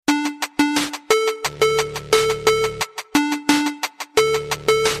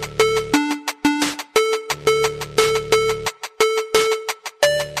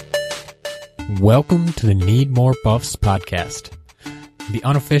Welcome to the Need More Buffs podcast, the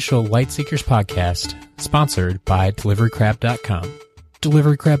unofficial Lightseekers podcast, sponsored by DeliveryCrab.com.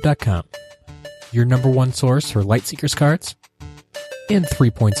 DeliveryCrab.com, your number one source for Lightseekers cards and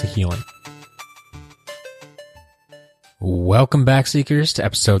 3 points of healing. Welcome back, Seekers, to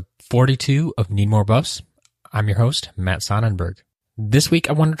episode 42 of Need More Buffs. I'm your host, Matt Sonnenberg. This week,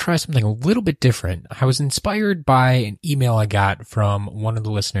 I wanted to try something a little bit different. I was inspired by an email I got from one of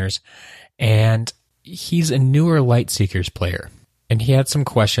the listeners, and he's a newer Lightseekers player, and he had some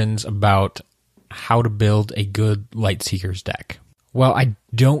questions about how to build a good Lightseekers deck. While I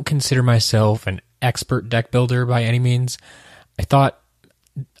don't consider myself an expert deck builder by any means, I thought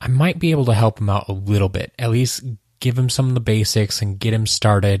I might be able to help him out a little bit, at least give him some of the basics and get him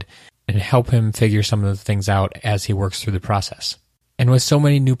started and help him figure some of the things out as he works through the process. And with so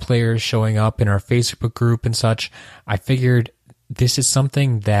many new players showing up in our Facebook group and such, I figured this is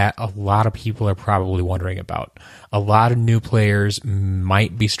something that a lot of people are probably wondering about. A lot of new players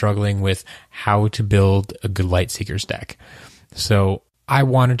might be struggling with how to build a good Lightseekers deck. So I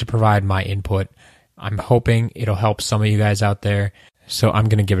wanted to provide my input. I'm hoping it'll help some of you guys out there, so I'm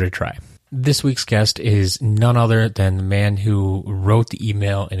going to give it a try. This week's guest is none other than the man who wrote the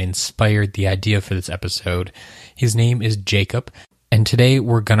email and inspired the idea for this episode. His name is Jacob, and today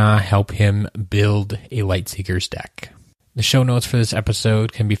we're going to help him build a Lightseekers deck. The show notes for this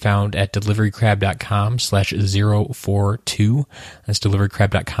episode can be found at deliverycrab.com/042. That's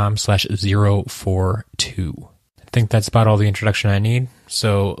deliverycrab.com/042. I think that's about all the introduction I need,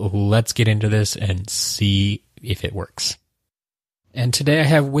 so let's get into this and see if it works. And today I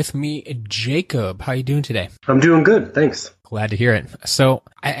have with me Jacob. How are you doing today? I'm doing good, thanks. Glad to hear it. So,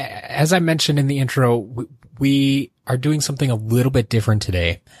 as I mentioned in the intro, we are doing something a little bit different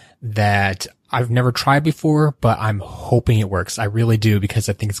today that I've never tried before, but I'm hoping it works. I really do, because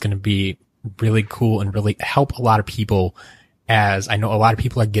I think it's going to be really cool and really help a lot of people, as I know a lot of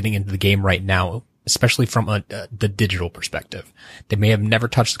people are getting into the game right now, especially from the digital perspective. They may have never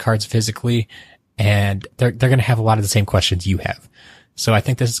touched the cards physically, and they're going to have a lot of the same questions you have. So I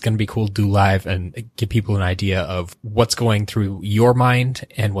think this is going to be cool to do live and give people an idea of what's going through your mind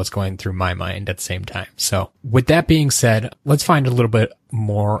and what's going through my mind at the same time. So with that being said, let's find a little bit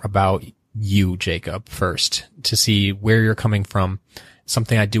more about you, Jacob, first, to see where you're coming from.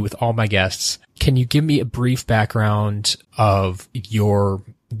 Something I do with all my guests. Can you give me a brief background of your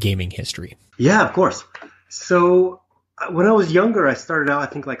gaming history? Yeah, of course. So when I was younger, I started out, I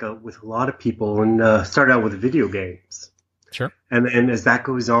think, with a lot of people, and started out with video games. Sure. And as that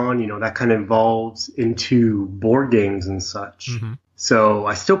goes on, that kind of evolves into board games and such. Mm-hmm. So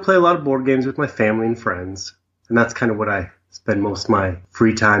I still play a lot of board games with my family and friends, and that's kind of what I spend most of my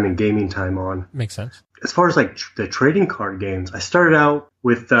free time and gaming time on. Makes sense. As far as the trading card games, I started out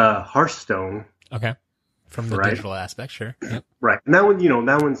with Hearthstone. Okay. From the digital aspect, sure. Yep. Right. And that one,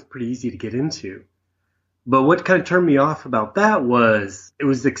 that one's pretty easy to get into. But what kind of turned me off about that was it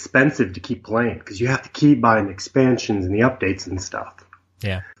was expensive to keep playing, because you have to keep buying expansions and the updates and stuff.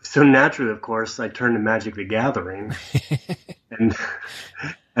 Yeah. So naturally, of course, I turned to Magic the Gathering. and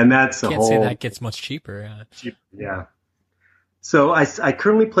that's Can't say that gets much cheaper. Yeah. So I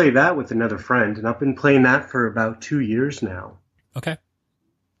currently play that with another friend, and I've been playing that for about 2 years now. Okay.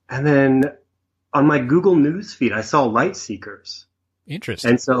 And then on my Google News feed, I saw Lightseekers. Interesting.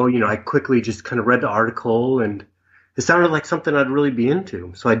 And so, I quickly just kind of read the article, and it sounded like something I'd really be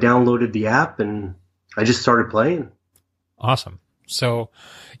into. So I downloaded the app, and I just started playing. Awesome. So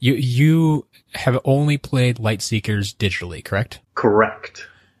you have only played Lightseekers digitally, correct? Correct.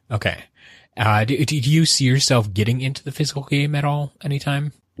 Okay. Do you see yourself getting into the physical game at all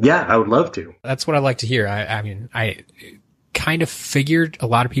anytime? Yeah, I would love to. That's what I like to hear. I kind of figured a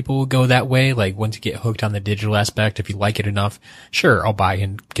lot of people will go that way. Like, once you get hooked on the digital aspect, if you like it enough, sure, I'll buy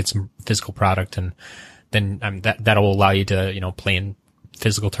and get some physical product, and then that'll allow you to, play in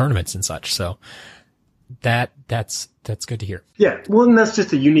physical tournaments and such. So that's good to hear. Yeah. Well, and that's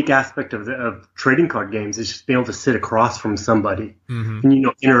just a unique aspect of trading card games, is just being able to sit across from somebody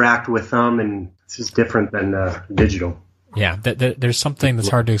and, interact with them. And it's just different than digital. Yeah. There's something that's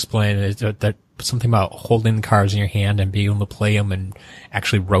hard to explain. That something about holding the cards in your hand and being able to play them and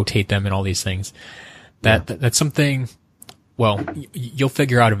actually rotate them and all these things. That's something, well, you'll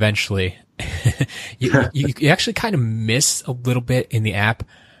figure out eventually. you actually kind of miss a little bit in the app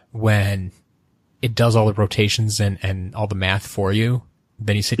when it does all the rotations and all the math for you.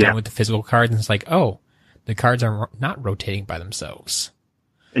 Then you sit down with the physical cards, and it's like, oh, the cards are not rotating by themselves.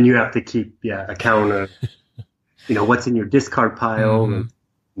 And you have to keep a count of what's in your discard pile and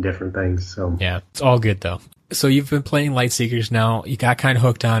different things. So yeah, it's all good though. So you've been playing Lightseekers now. You got kind of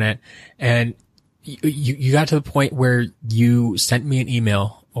hooked on it, and you got to the point where you sent me an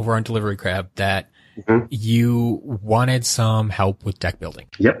email over on Delivery Crab that you wanted some help with deck building.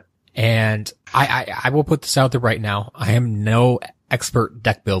 Yep. And I will put this out there right now. I am no expert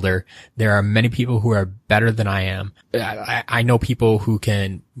deck builder. There are many people who are better than I am. I know people who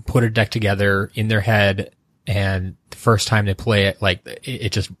can put a deck together in their head, and the first time they play it, like,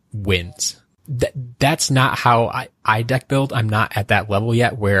 it just wins. That's not how I deck build. I'm not at that level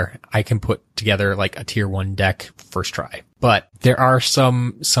yet where I can put together like a tier 1 deck first try. But there are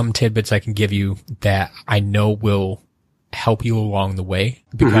some tidbits I can give you that I know will help you along the way,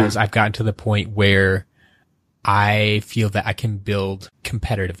 because I've gotten to the point where I feel that I can build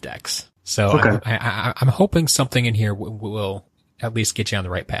competitive decks. So I'm hoping something in here will at least get you on the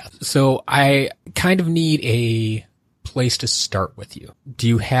right path. So I kind of need a place to start with you. Do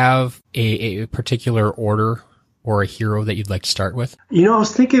you have a particular order or a hero that you'd like to start with? I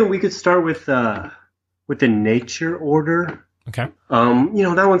was thinking we could start with the nature order. Okay.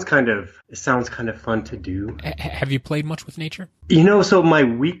 That one's it sounds kind of fun to do. Have you played much with nature? So my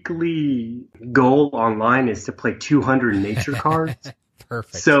weekly goal online is to play 200 nature cards.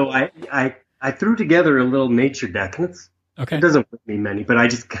 Perfect. So I threw together a little nature deck, and it doesn't put me many, but I'm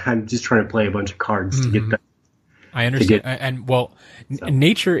just trying to play a bunch of cards to get that. I understand.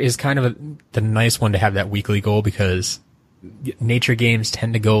 Nature is kind of the nice one to have that weekly goal, because nature games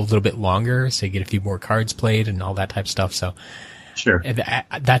tend to go a little bit longer, so you get a few more cards played and all that type of stuff. So sure,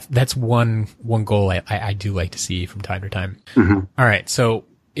 that's one goal I do like to see from time to time. All right, so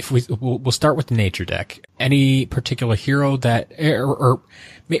if we'll start with the nature deck. Any particular hero that, or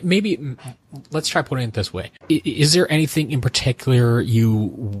maybe let's try putting it this way. Is there anything in particular you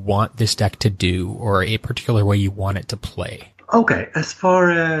want this deck to do, or a particular way you want it to play? Okay, as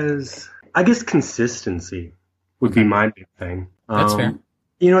far as, I guess, consistency would be my big thing. That's fair.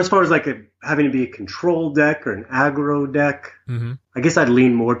 As far as like having to be a control deck or an aggro deck, I guess I'd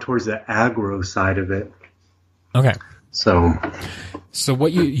lean more towards the aggro side of it. Okay. So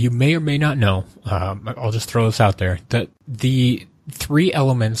what you may or may not know, I'll just throw this out there, that the 3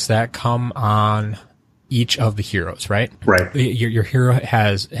 elements that come on each of the heroes, right? Right. Your hero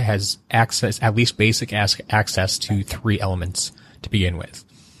has access, at least basic access to 3 elements to begin with.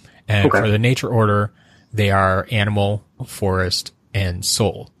 And for the nature order, they are animal, forest, and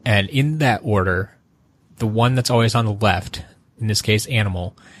soul. And in that order, the one that's always on the left, in this case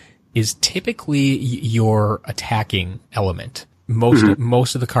animal, is typically your attacking element.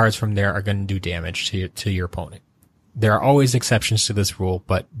 Most of the cards from there are going to do damage to your opponent. There are always exceptions to this rule,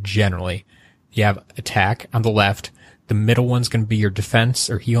 but generally you have attack on the left. The middle one's going to be your defense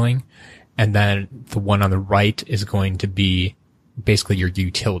or healing. And then the one on the right is going to be basically your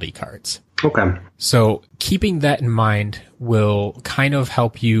utility cards. Okay. So keeping that in mind will kind of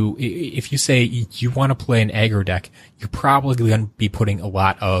help you. If you say you want to play an aggro deck, you're probably going to be putting a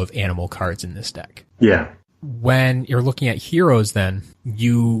lot of animal cards in this deck. Yeah. When you're looking at heroes, then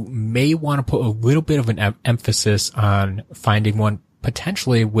you may want to put a little bit of an emphasis on finding one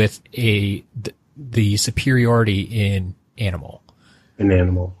potentially with the superiority in animal. An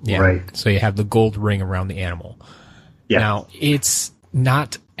animal. Yeah. Right. So you have the gold ring around the animal. Yeah. Now, it's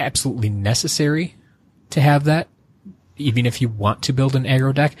not absolutely necessary to have that, even if you want to build an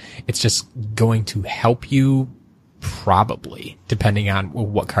aggro deck. It's just going to help you, probably, depending on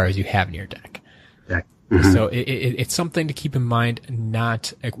what cards you have in your deck. Yeah. So it's something to keep in mind,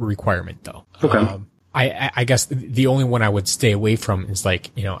 not a requirement, though. Okay. I guess the only one I would stay away from is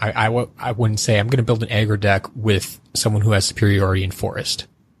like, I wouldn't say I'm going to build an aggro deck with someone who has superiority in forest.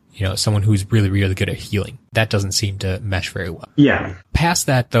 Someone who's really, really good at healing. That doesn't seem to mesh very well. Yeah. Past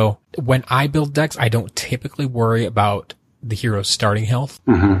that, though, when I build decks, I don't typically worry about the hero's starting health.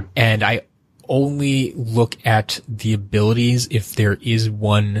 And I only look at the abilities if there is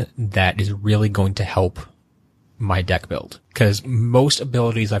one that is really going to help my deck build. Because most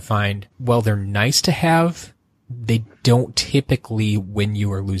abilities I find, well, they're nice to have, they don't typically win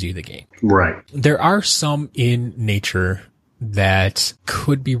you or lose you the game. Right. There are some in nature that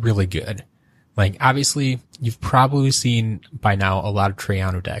could be really good. Like, obviously, you've probably seen by now a lot of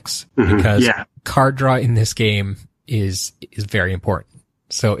Triano decks, because card draw in this game is very important.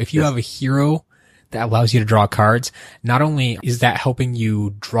 So if you have a hero that allows you to draw cards, not only is that helping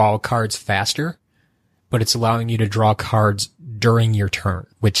you draw cards faster, but it's allowing you to draw cards during your turn,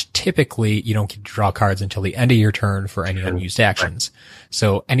 which typically you don't get to draw cards until the end of your turn for any unused actions.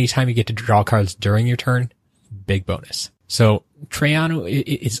 So anytime you get to draw cards during your turn, big bonus. So Triano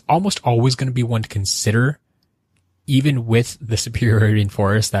is almost always going to be one to consider, even with the superiority in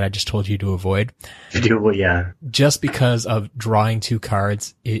forest that I just told you to avoid. Well, yeah. Just because of drawing 2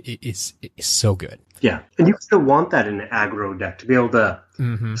 cards, it is so good. Yeah, and you still want that in an aggro deck to be able to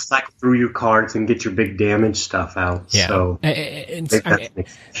cycle through your cards and get your big damage stuff out. Yeah, so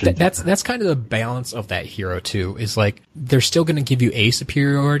that's kind of the balance of that hero too. Is like they're still going to give you a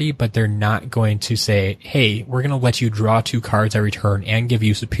superiority, but they're not going to say, "Hey, we're going to let you draw 2 cards every turn and give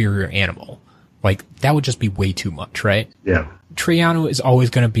you superior animal." Like that would just be way too much, right? Yeah. Triano is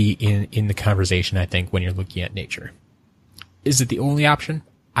always going to be in the conversation. I think when you're looking at nature, is it the only option?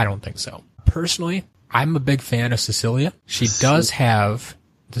 I don't think so. Personally, I'm a big fan of Cecilia. She does have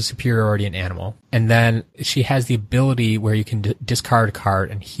the superiority in animal, and then she has the ability where you can discard a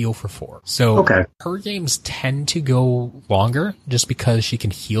card and heal for 4. So her games tend to go longer just because she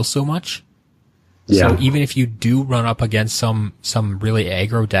can heal so much. Yeah. So even if you do run up against some really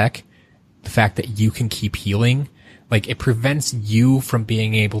aggro deck, the fact that you can keep healing, like it prevents you from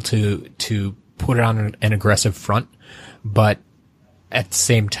being able to put it on an aggressive front, but at the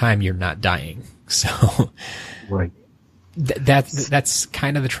same time, you're not dying. So right. That's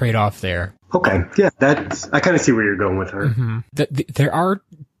kind of the trade-off there. Okay. Yeah, I kind of see where you're going with her. Mm-hmm. There are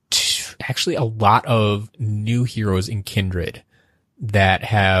actually a lot of new heroes in Kindred that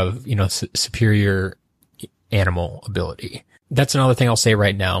have, superior animal ability. That's another thing I'll say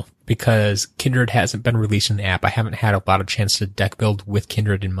right now, because Kindred hasn't been released in the app. I haven't had a lot of chance to deck build with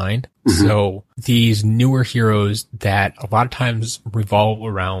Kindred in mind. Mm-hmm. So these newer heroes that a lot of times revolve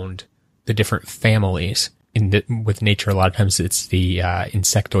around the different families with nature, a lot of times it's the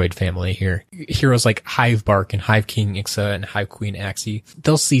insectoid family here. Heroes like Hivebark and Hive King Ixa and Hive Queen Axie,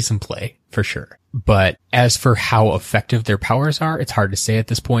 they'll see some play for sure. But as for how effective their powers are, it's hard to say at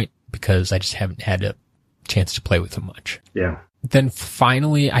this point because I just haven't had a chance to play with them much. Yeah. Then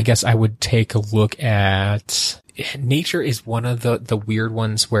finally, I guess I would take a look at nature is one of the weird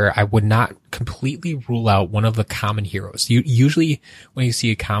ones where I would not completely rule out one of the common heroes. Usually when you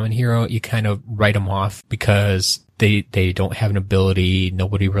see a common hero, you kind of write them off because they don't have an ability.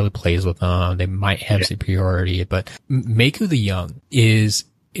 Nobody really plays with them. They might have superiority, but Maku the Young is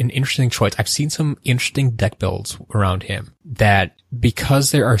an interesting choice. I've seen some interesting deck builds around him that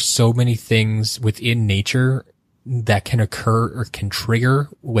because there are so many things within nature that can occur or can trigger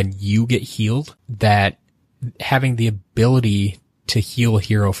when you get healed, that having the ability to heal a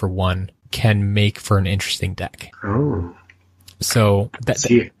hero for 1 can make for an interesting deck. Oh. So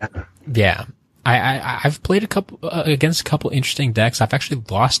yeah. I've played against a couple interesting decks. I've actually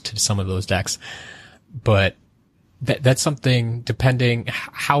lost to some of those decks, but that's something, depending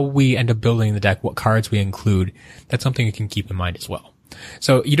how we end up building the deck, what cards we include, that's something you can keep in mind as well.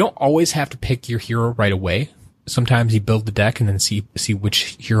 So you don't always have to pick your hero right away. Sometimes you build the deck and then see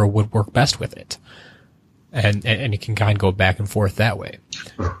which hero would work best with it. And you can kind of go back and forth that way.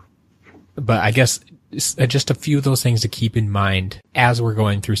 But I guess just a few of those things to keep in mind as we're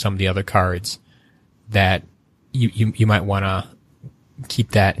going through some of the other cards that you might want to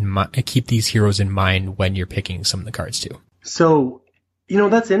keep that in mind, keep these heroes in mind when you're picking some of the cards too. So,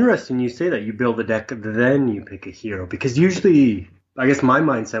 that's interesting you say that you build a deck then you pick a hero, because usually I guess my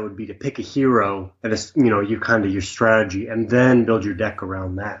mindset would be to pick a hero and you kind of your strategy and then build your deck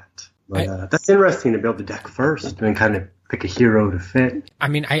around that. But that's interesting to build the deck first and then kind of pick a hero to fit. I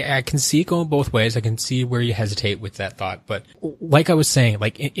mean, I can see it going both ways. I can see where you hesitate with that thought. But like I was saying,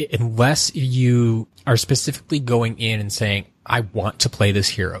 like unless you are specifically going in and saying, I want to play this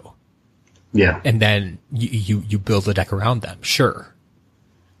hero. Yeah. And then you build a deck around them. Sure.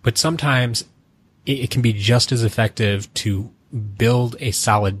 But sometimes it can be just as effective to build a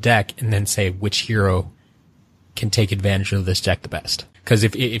solid deck and then say which hero can take advantage of this deck the best. Because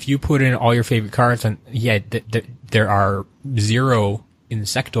if you put in all your favorite cards, and there are 0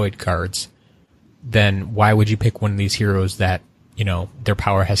 insectoid cards, then why would you pick one of these heroes that, their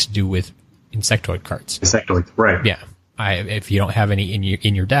power has to do with insectoid cards? Insectoids, right. Yeah. If you don't have any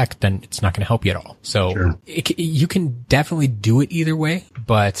in your deck, then it's not going to help you at all. So sure. You can definitely do it either way,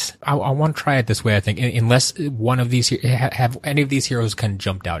 but I want to try it this way, I think, unless one of these, have any of these heroes kind of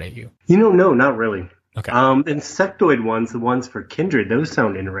jumped out at you? No, not really. Okay. Insectoid ones, the ones for Kindred, those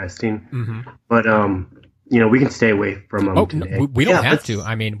sound interesting. Mm-hmm. But, we can stay away from them today. No, we don't have to.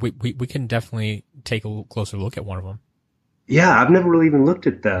 I mean, we can definitely take a closer look at one of them. Yeah, I've never really even looked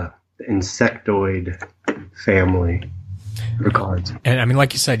at the Insectoid family of cards. And I mean,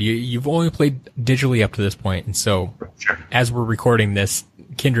 like you said, you've only played digitally up to this point, and so as we're recording this,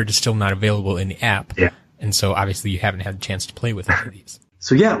 Kindred is still not available in the app. Yeah. And so obviously you haven't had a chance to play with any of these.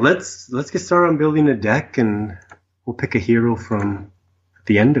 So yeah, let's get started on building a deck, and we'll pick a hero from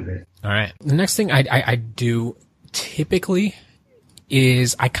the end of it. All right. The next thing I do typically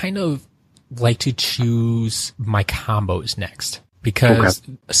is I kind of like to choose my combos next, because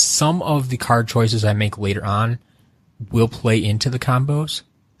some of the card choices I make later on will play into the combos.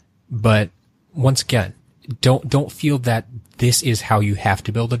 But once again, don't feel that this is how you have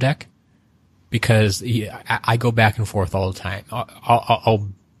to build a deck, because I go back and forth all the time. I'll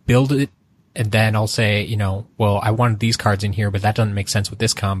build it, and then I'll say, you know, well, I wanted these cards in here, but that doesn't make sense with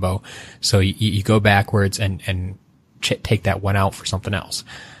this combo. So you go backwards and take that one out for something else.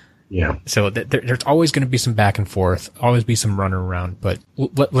 Yeah. So there's always going to be some back and forth, always be some running around, but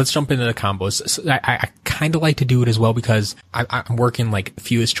let's jump into the combos. So I kind of like to do it as well, because I'm working like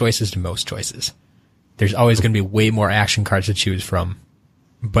fewest choices to most choices. There's always going to be way more action cards to choose from.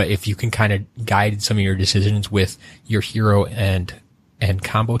 But if you can kind of guide some of your decisions with your hero and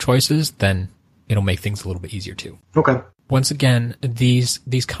combo choices, then it'll make things a little bit easier too. Okay. Once again, these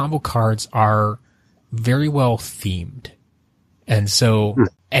combo cards are very well themed. And so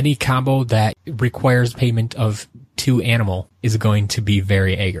any combo that requires payment of 2 animal is going to be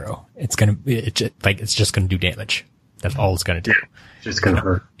very aggro. It's just going to do damage. That's all it's going to do. It's just going to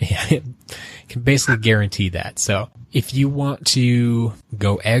hurt. Yeah. It can basically guarantee that. So if you want to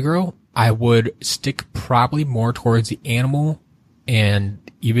go aggro, I would stick probably more towards the animal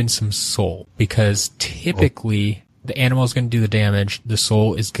and even some soul, because typically the animal is going to do the damage. The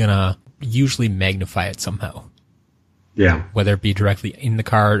soul is going to usually magnify it somehow. Yeah. Whether it be directly in the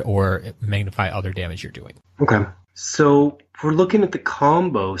card or magnify other damage you're doing. Okay. So if we're looking at the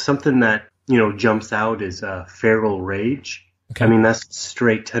combo, something that, you know, jumps out is Feral Rage. Okay. I mean, that's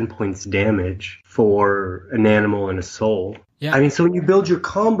straight 10 points damage for an animal and a soul. Yeah. I mean, so when you build your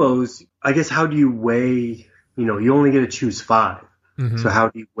combos, I guess how do you weigh, you know, you only get to choose 5. Mm-hmm. So how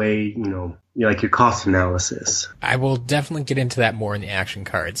do you weigh, you know, like your cost analysis? I will definitely get into that more in the action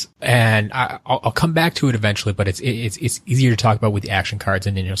cards, and I'll come back to it eventually. But it's easier to talk about with the action cards,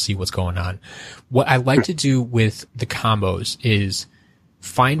 and then you'll see what's going on. What I like to do with the combos is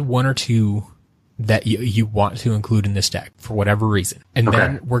find 1 or 2 that you want to include in this deck for whatever reason, and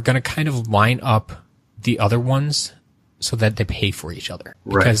then we're gonna kind of line up the other ones so that they pay for each other.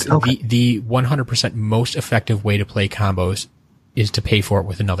 Because the 100% most effective way to play combos is to pay for it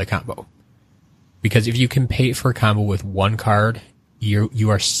with another combo. Because if you can pay for a combo with 1 card, you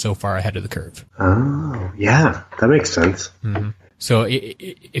are so far ahead of the curve. Oh, yeah. That makes sense. Mm-hmm. So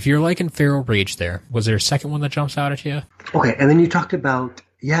if you're liking Feral Rage there, was there a second one that jumps out at you? Okay, and then you talked about,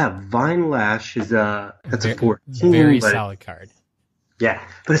 Vine Lash is that's a 14. Very solid card. Yeah,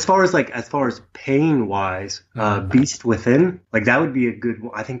 but as far as paying wise, Beast Within, like that would be a good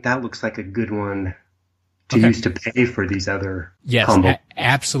one. I think that looks like a good one to use to pay for these other combos.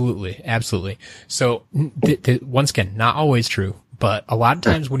 Absolutely. So once again, not always true, but a lot of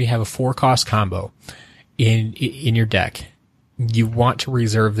times when you have a 4-cost combo in your deck, you want to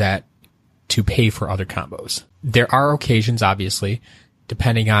reserve that to pay for other combos. There are occasions, obviously,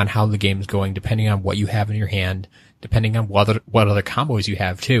 depending on how the game's going, depending on what you have in your hand, depending on what other combos you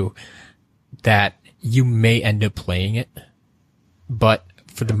have too, that you may end up playing it. But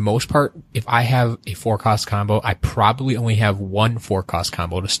for the most part, if I have a 4-cost combo, I probably only have 1 4-cost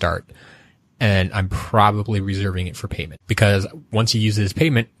combo to start, and I'm probably reserving it for payment. Because once you use it as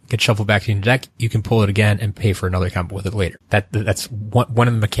payment, it gets shuffled back into your deck, you can pull it again and pay for another combo with it later. That's one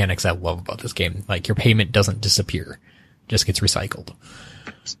of the mechanics I love about this game. Like, your payment doesn't disappear, it just gets recycled.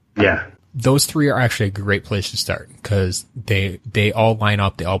 Yeah. Those 3 are actually a great place to start, because they all line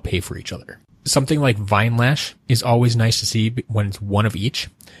up, they all pay for each other. Something like Vine Lash is always nice to see when it's 1 of each,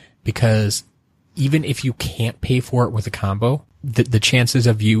 because even if you can't pay for it with a combo, the chances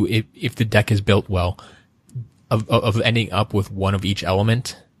of you, if the deck is built well, of ending up with 1 of each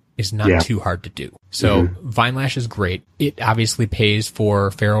element is not too hard to do. So Vine Lash is great. It obviously pays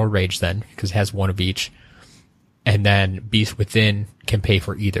for Feral Rage then, because it has 1 of each. And then Beast Within can pay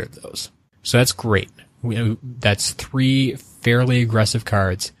for either of those. So that's great. That's 3 fairly aggressive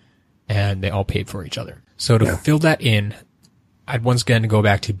cards, and they all paid for each other. So to fill that in, I'd once again go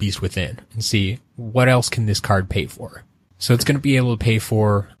back to Beast Within and see what else can this card pay for. So it's going to be able to pay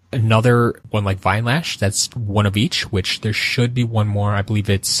for another one like Vine Lash. That's 1 of each, which there should be 1 more. I believe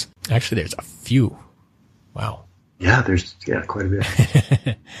there's a few. Wow. Yeah, there's quite a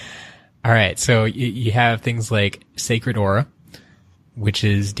bit. All right. So you have things like Sacred Aura, which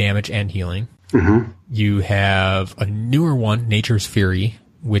is damage and healing. Mm-hmm. You have a newer one, Nature's Fury,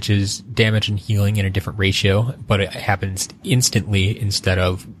 which is damage and healing in a different ratio, but it happens instantly instead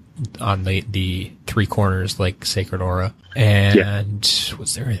of on the 3 corners like Sacred Aura. And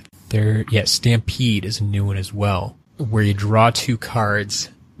what's there? Stampede is a new one as well, where you draw 2 cards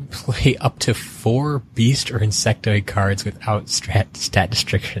play up to 4 beast or insectoid cards without stat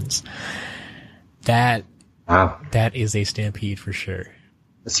restrictions. That is a stampede for sure.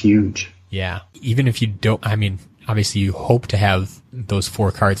 That's huge. Yeah. Even if you don't, I mean, obviously you hope to have those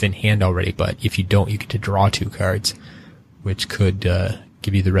 4 cards in hand already, but if you don't, you get to draw 2 cards, which could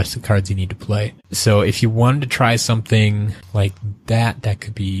give you the rest of the cards you need to play. So if you wanted to try something like that, that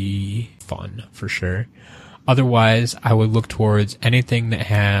could be fun for sure. Otherwise, I would look towards anything that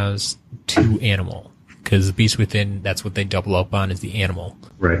has 2 animal, because Beast Within, that's what they double up on, is the animal.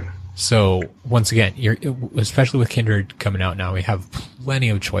 Right. So once again, especially with Kindred coming out now, we have plenty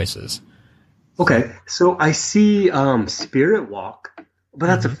of choices. Okay, so I see Spirit Walk, but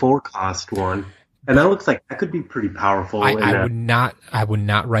that's a 4-cost one, and that looks like that could be pretty powerful. I would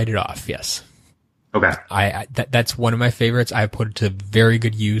not write it off. Yes. Okay. That's one of my favorites. I put it to very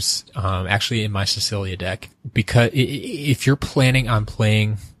good use, actually in my Cecilia deck, because if you're planning on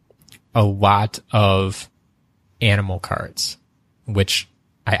playing a lot of animal cards, which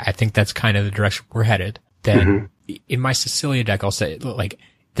I think that's kind of the direction we're headed, then in my Cecilia deck, I'll say, like,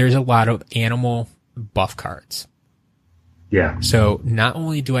 there's a lot of animal buff cards. Yeah. So not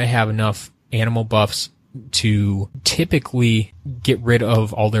only do I have enough animal buffs to typically get rid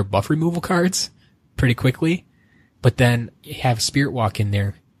of all their buff removal cards pretty quickly, but then you have Spirit Walk in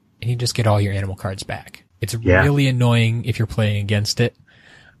there and you just get all your animal cards back. It's really annoying if you're playing against it,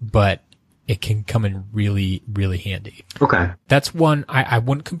 but it can come in really, really handy. Okay. That's one I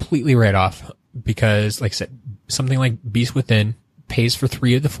wouldn't completely write off, because, like I said, something like Beast Within pays for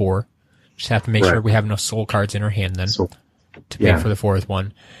 3 of the 4. Just have to make sure we have enough soul cards in our hand then to pay for the 4th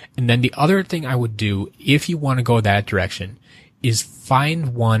one. And then the other thing I would do, if you want to go that direction, is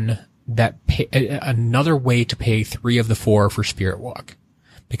find one that another way to pay 3 of the 4 for Spirit Walk.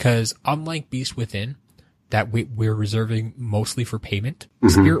 Because unlike Beast Within, that we're reserving mostly for payment,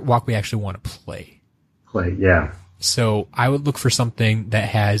 Spirit Walk we actually want to play. Yeah. So I would look for something that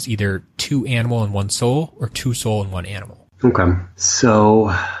has either 2 animal and 1 soul, or 2 soul and 1 animal. Okay. So,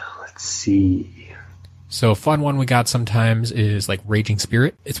 let's see. So a fun one we got sometimes is like Raging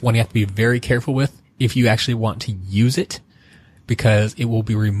Spirit. It's one you have to be very careful with if you actually want to use it, because it will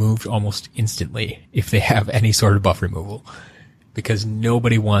be removed almost instantly if they have any sort of buff removal. Because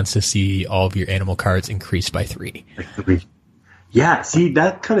nobody wants to see all of your animal cards increased by 3. Yeah, see,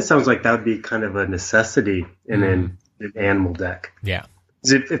 that kind of sounds like that would be kind of a necessity in an animal deck. Yeah.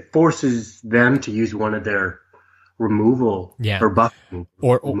 It forces them to use one of their removal or buff removal.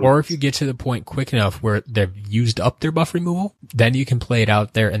 Or if you get to the point quick enough where they've used up their buff removal, then you can play it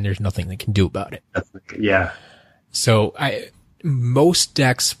out there and there's nothing they can do about it. Yeah. So most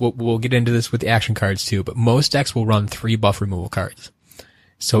decks, we'll get into this with the action cards too, but most decks will run 3 buff removal cards.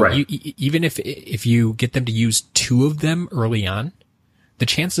 So even if you get them to use 2 of them early on, the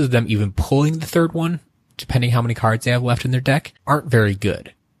chances of them even pulling the 3rd one, depending how many cards they have left in their deck, aren't very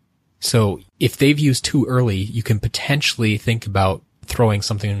good. So if they've used 2 early, you can potentially think about throwing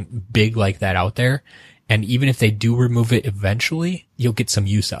something big like that out there. And even if they do remove it eventually, you'll get some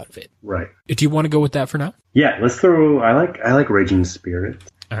use out of it. Right. Do you want to go with that for now? Yeah, let's throw, I like Raging Spirit.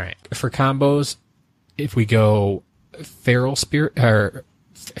 All right. For combos, if we go Feral Spirit, or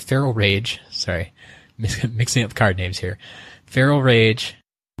Feral Rage, sorry, mixing up card names here. Feral Rage,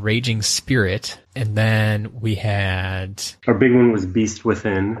 Raging Spirit, and then we had... Our big one was Beast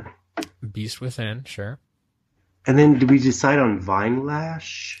Within. Beast Within, sure. And then did we decide on Vine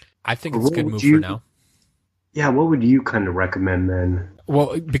Lash? I think it's a good move for now. Yeah, what would you kind of recommend then?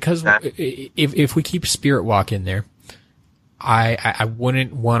 Well, because if we keep Spirit Walk in there, I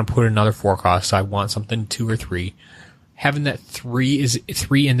wouldn't want to put another 4 cost, so I want something 2 or 3. Having that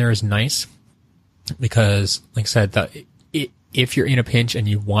 3 in there is nice, because, like I said, if you're in a pinch and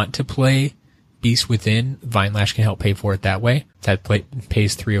you want to play Beast Within, Vine Lash can help pay for it that way. That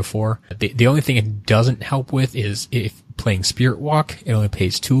pays 3 or 4. The only thing it doesn't help with is if playing Spirit Walk, it only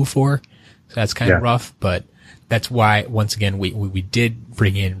pays 2 or 4. So that's kind of rough, but that's why, once again, we did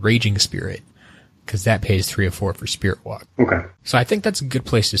bring in Raging Spirit, because that pays 3 or 4 for Spirit Walk. Okay. So I think that's a good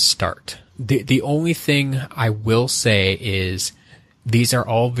place to start. The only thing I will say is these are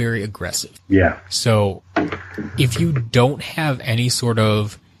all very aggressive. Yeah. So if you don't have any sort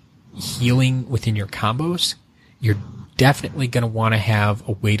of healing within your combos, you're definitely going to want to have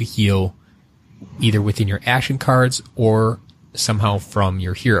a way to heal either within your action cards or somehow from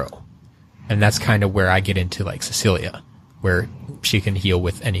your hero. And that's kind of where I get into like Cecilia, where she can heal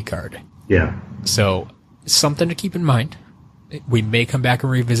with any card. Yeah. So something to keep in mind. We may come back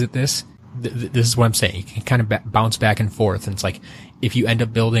and revisit this. This is what I'm saying. You can kind of bounce back and forth. And it's like, if you end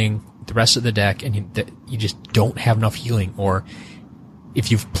up building the rest of the deck and you just don't have enough healing, or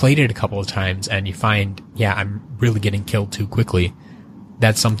if you've played it a couple of times and you find, yeah, I'm really getting killed too quickly,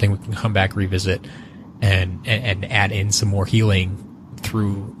 that's something we can come back, revisit, and add in some more healing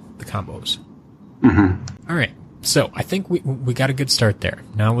through the combos. Mm-hmm. All right. So I think we got a good start there.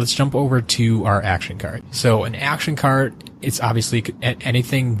 Now let's jump over to our action card. So an action card, it's obviously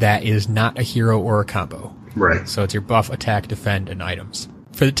anything that is not a hero or a combo. Right. So it's your buff, attack, defend, and items.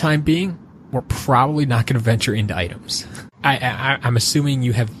 For the time being, we're probably not going to venture into items. I'm assuming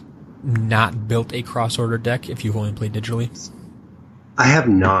you have not built a cross-order deck if you've only played digitally. I have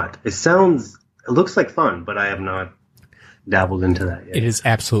not. It looks like fun, but I have not dabbled into that yet. It is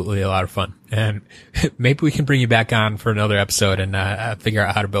absolutely a lot of fun. And maybe we can bring you back on for another episode and figure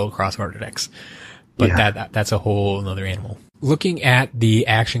out how to build cross-order decks. But yeah, that's a whole another animal. Looking at the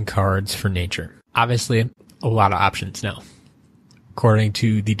action cards for nature, obviously a lot of options now. According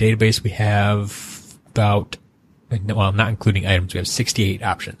to the database, we have about, well, not including items, we have 68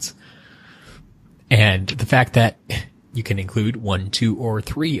 options. And the fact that you can include 1, 2, or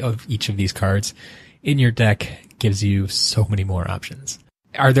 3 of each of these cards in your deck gives you so many more options.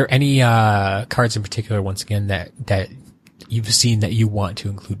 Are there any cards in particular, once again, that you've seen that you want to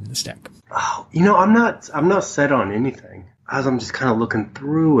include in this deck? Oh, I'm not set on anything. As I'm just kind of looking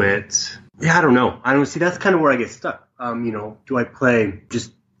through it, yeah, I don't know. I don't see. That's kind of where I get stuck. Do I play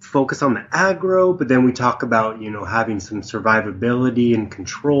just focus on the aggro, but then we talk about having some survivability and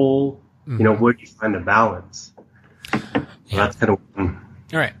control. Mm-hmm. Where do you find the balance? Yeah. That's kind of.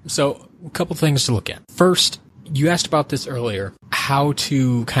 All right. So a couple things to look at. First, you asked about this earlier, how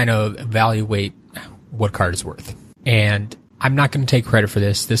to kind of evaluate what card is worth. And I'm not going to take credit for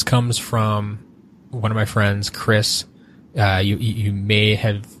this. This comes from one of my friends, Chris. You may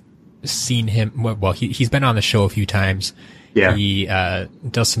have seen him. Well, he's been on the show a few times. Yeah. He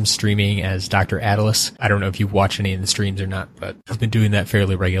does some streaming as Dr. Atlas. I don't know if you watch any of the streams or not, but he's been doing that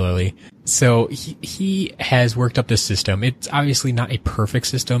fairly regularly. So he has worked up this system. It's obviously not a perfect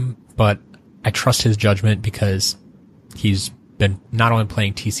system, but I trust his judgment because he's been not only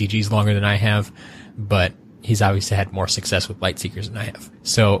playing TCGs longer than I have, but he's obviously had more success with Lightseekers than I have.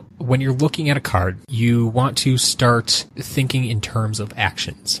 So when you're looking at a card, you want to start thinking in terms of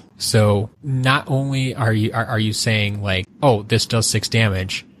actions. So not only are you saying like, oh, this does 6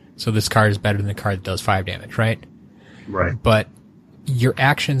 damage, so this card is better than the card that does 5 damage, right? Right. But your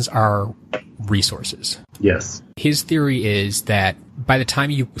actions are resources. Yes. His theory is that by the time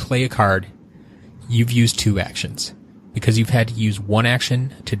you play a card, you've used 2 actions because you've had to use 1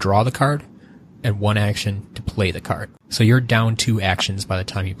 action to draw the card and 1 action to play the card. So you're down 2 actions by the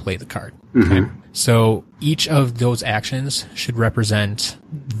time you play the card. Mm-hmm. Okay? So each of those actions should represent,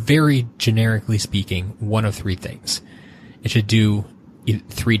 very generically speaking, one of 3 things. It should do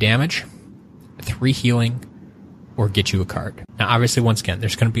 3 damage, 3 healing, or get you a card. Now, obviously, once again,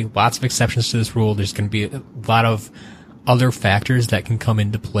 there's going to be lots of exceptions to this rule. There's going to be a lot of other factors that can come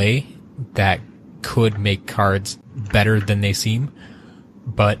into play that could make cards better than they seem.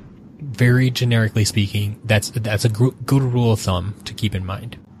 But very generically speaking, that's a good rule of thumb to keep in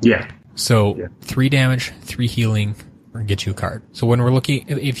mind. Yeah. So 3 damage, 3 healing, or get you a card. So when we're looking,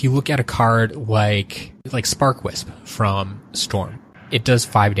 if you look at a card like Spark Wisp from Storm, it does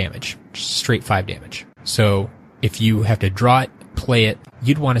 5 damage, straight 5 damage. So if you have to draw it, play it,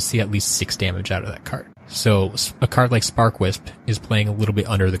 you'd want to see at least 6 damage out of that card. So a card like Spark Wisp is playing a little bit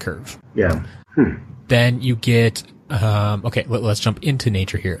under the curve. Yeah. Then you get, okay, let's jump into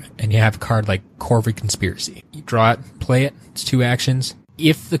nature here. And you have a card like Corvid Conspiracy. You draw it, play it, it's 2 actions.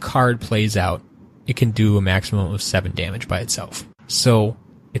 If the card plays out, it can do a maximum of 7 damage by itself. So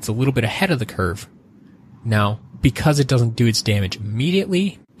it's a little bit ahead of the curve. Now, because it doesn't do its damage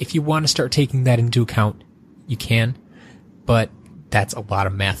immediately, if you want to start taking that into account, you can, but that's a lot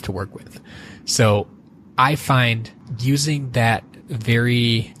of math to work with. So I find using that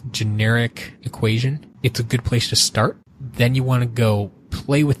very generic equation, it's a good place to start. Then you want to go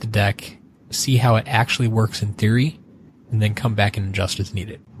play with the deck, see how it actually works in theory, and then come back and adjust as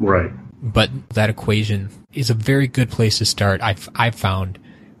needed. Right. But that equation is a very good place to start, I've found,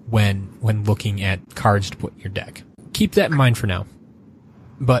 when looking at cards to put in your deck. Keep that in mind for now.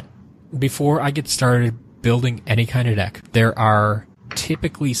 But before I get started building any kind of deck, there are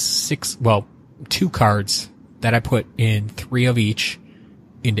typically 2 cards that I put in 3 of each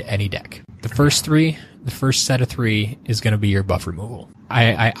into any deck. The first set of 3 is going to be your buff removal.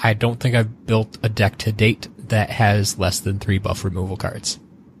 I don't think I've built a deck to date that has less than 3 buff removal cards.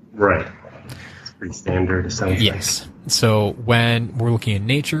 Right. It's pretty standard, essentially. Yes. So when we're looking at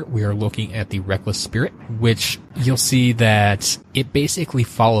nature, we are looking at the Reckless Spirit, which you'll see that it basically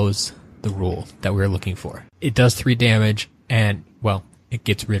follows the rule that we're looking for. It does 3 damage, and, well, it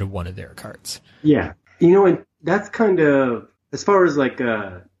gets rid of one of their cards. Yeah. And that's kind of, as far as like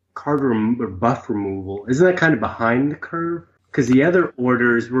card or buff removal, isn't that kind of behind the curve? Because the other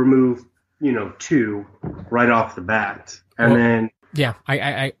orders remove, 2 right off the bat. And then... Yeah,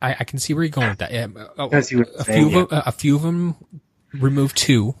 I can see where you're going with that. A few of them remove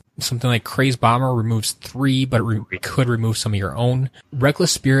 2. Something like Crazed Bomber removes 3, but it could remove some of your own.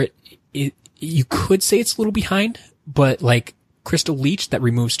 Reckless Spirit, you could say it's a little behind, but like Crystal Leech that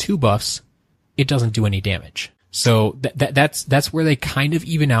removes 2 buffs, it doesn't do any damage. So that's where they kind of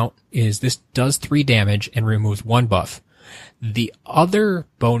even out, is this does 3 damage and removes 1 buff. The other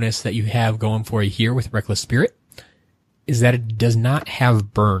bonus that you have going for you here with Reckless Spirit is that it does not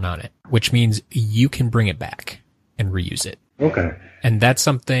have burn on it, which means you can bring it back and reuse it. Okay. And that's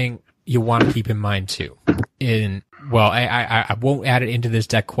something you want to keep in mind too. I won't add it into this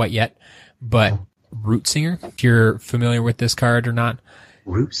deck quite yet, but Root Singer, if you're familiar with this card or not.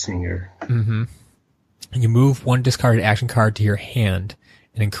 Root Singer. Mm-hmm. And you move 1 discarded action card to your hand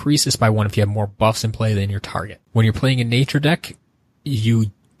and increase this by 1 if you have more buffs in play than your target. When you're playing a nature deck,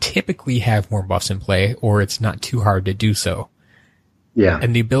 you typically have more buffs in play, or it's not too hard to do so. Yeah.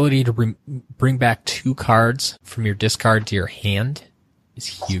 And the ability to bring back 2 cards from your discard to your hand is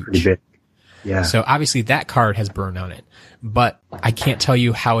huge. Pretty big. Yeah. So obviously that card has burn on it, but I can't tell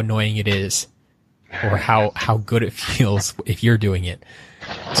you how annoying it is or how good it feels if you're doing it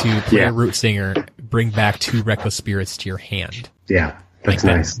to play a Root Singer, bring back 2 Reckless Spirits to your hand. Yeah. That's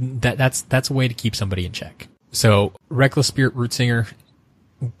nice. That's a way to keep somebody in check. So Reckless Spirit, Root Singer,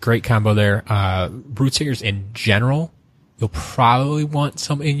 great combo there. Root Singers in general, you'll probably want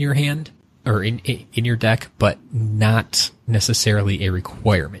some in your hand or in your deck, but not necessarily a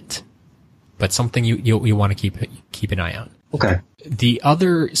requirement. But something you want to keep an eye on. Okay. The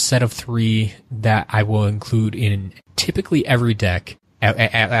other set of 3 that I will include in typically every deck,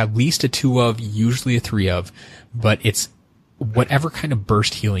 at least a 2 of, usually a 3 of, but it's whatever kind of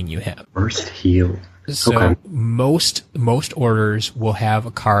burst healing you have. Burst heal. So okay. most orders will have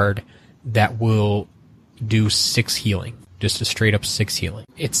a card that will do 6 healing, just a straight up 6 healing.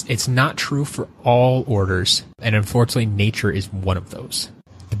 It's not true for all orders, and unfortunately nature is one of those.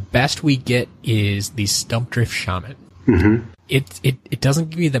 The best we get is the Stumpdrift Shaman. Mm-hmm. It doesn't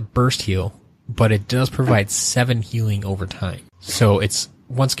give you the burst heal, but it does provide 7 healing over time. So it's,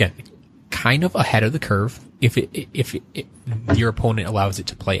 once again, kind of ahead of the curve if your opponent allows it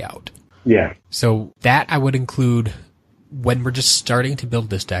to play out. Yeah. So that I would include when we're just starting to build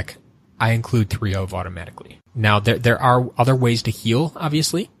this deck. I include 3 of automatically. Now there are other ways to heal,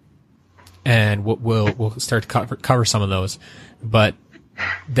 obviously, and we'll start to cover some of those. But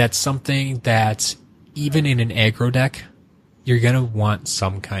that's something that even in an aggro deck, you're gonna want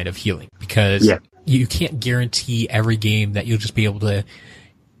some kind of healing because you can't guarantee every game that you'll just be able to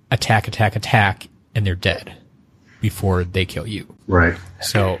attack, and they're dead before they kill you. Right.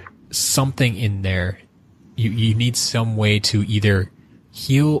 So something in there, you need some way to either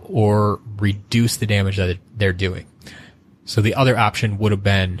heal or reduce the damage that they're doing. So the other option would have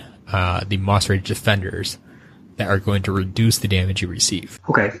been the Moss Rage Defenders that are going to reduce the damage you receive.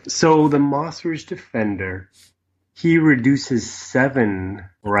 Okay, so the Moss Rage Defender, he reduces 7,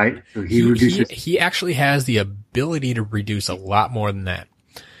 right? So he actually has the ability to reduce a lot more than that.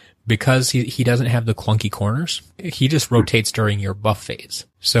 Because he doesn't have the clunky corners, he just rotates during your buff phase.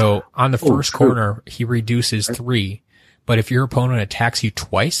 So on the first corner, he reduces 3. But if your opponent attacks you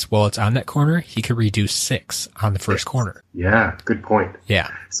twice while it's on that corner, he could reduce 6 on the first corner. Yeah, good point. Yeah.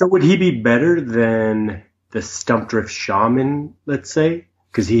 So would he be better than the Stumpdrift Shaman, let's say?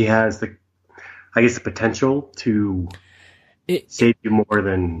 Because he has the potential to save you more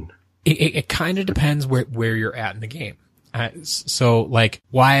than... It kind of depends where you're at in the game. So, like,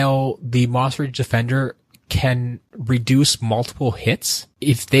 while the Moss Rage Defender can reduce multiple hits,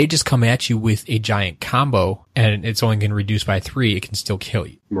 if they just come at you with a giant combo and it's only going to reduce by 3, it can still kill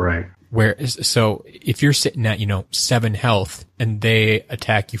you. Right. So if you're sitting at, 7 health and they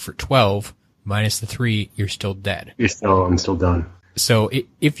attack you for 12 minus the 3, you're still dead. I'm still done. So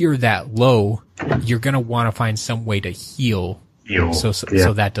if you're that low, you're going to want to find some way to heal. So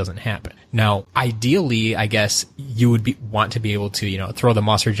that doesn't happen. Now, ideally, I guess you would want to be able to, throw the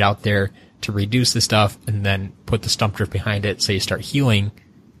Moss Rage out there to reduce the stuff and then put the Stumpdrift behind it so you start healing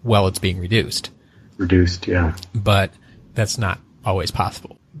while it's being reduced. Yeah. But that's not always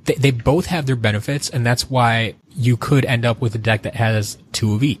possible. They both have their benefits, and that's why you could end up with a deck that has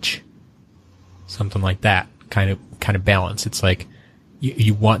 2 of each. Something like that. Kind of balance. It's like,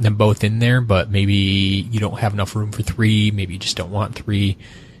 you want them both in there, but maybe you don't have enough room for 3. Maybe you just don't want 3.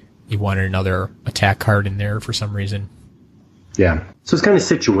 You wanted another attack card in there for some reason. Yeah. So it's kind of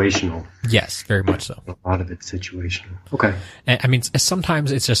situational. Yes, very much so. A lot of it's situational. Okay. And, I mean,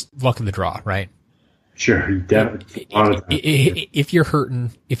 sometimes it's just luck of the draw, right? Sure. If you're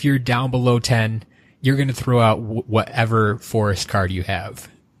hurting, if you're down below 10, you're going to throw out whatever forest card you have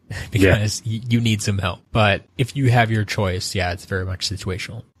because you need some help. But if you have your choice, yeah, it's very much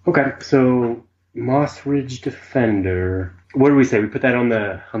situational. Okay. So Moss Ridge Defender. What do we say? We put that on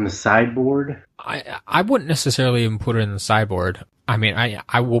the sideboard? I wouldn't necessarily even put it in the sideboard. I mean,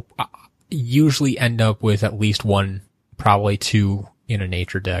 I will usually end up with at least one, probably two in a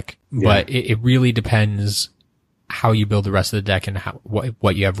nature deck, but it really depends how you build the rest of the deck and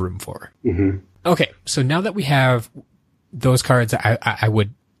what you have room for. Mm-hmm. Okay. So now that we have those cards, I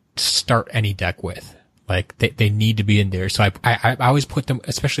would start any deck with. Like they need to be in there. So I always put them,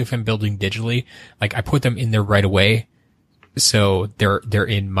 especially if I'm building digitally, like I put them in there right away. So they're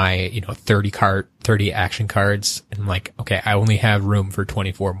in my, 30 action cards. And I'm like, okay, I only have room for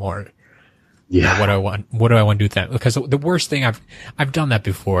 24 more. Yeah. What do I want to do with that? Because the worst thing I've done that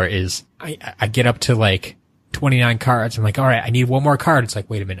before is I get up to like 29 cards. I'm like, all right, I need one more card. It's like,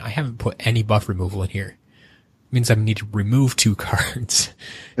 wait a minute. I haven't put any buff removal in here. It means I need to remove 2 cards.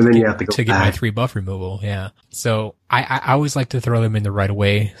 And then you have to go to get my 3 buff removal. Yeah. So I always like to throw them in the right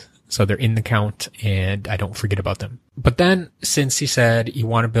away. So they're in the count and I don't forget about them. But then since he said you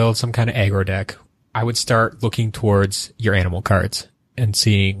want to build some kind of aggro deck, I would start looking towards your animal cards and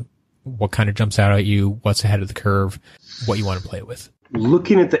seeing what kind of jumps out at you, what's ahead of the curve, what you want to play with.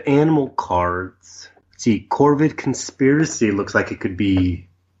 Looking at the animal cards, see, Corvid Conspiracy looks like it could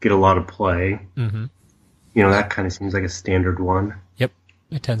get a lot of play. Mm-hmm. That kind of seems like a standard one. Yep.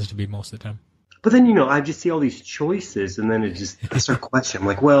 It tends to be most of the time. But then, I just see all these choices, and then I start questioning. I'm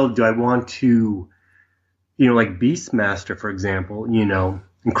like, well, do I want to, like Beastmaster, for example,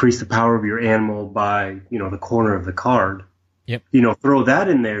 increase the power of your animal by, the corner of the card. Yep. Throw that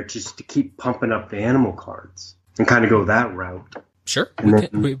in there just to keep pumping up the animal cards and kind of go that route. Sure.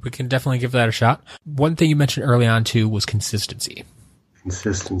 We can definitely give that a shot. One thing you mentioned early on, too, was consistency.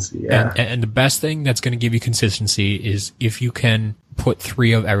 Consistency, yeah. And the best thing that's going to give you consistency is if you can put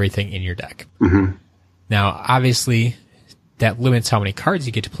 3 of everything in your deck. Mm-hmm. Now, obviously, that limits how many cards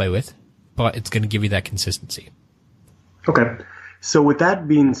you get to play with, but it's going to give you that consistency. Okay. So with that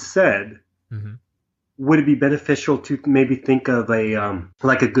being said, mm-hmm. would it be beneficial to maybe think of a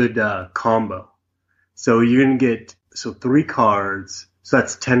good combo? So you're going to get 3 cards, so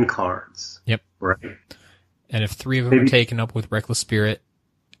that's 10 cards. Yep. Right. And if 3 of them are taken up with Reckless Spirit,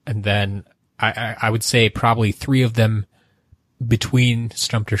 and then I would say probably 3 of them between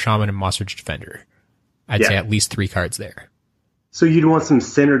Stumpter Shaman and Moss Ridge Defender. I'd say at least 3 cards there. So you'd want some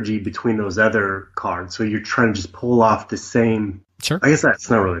synergy between those other cards. So you're trying to just pull off the same. Sure. I guess that's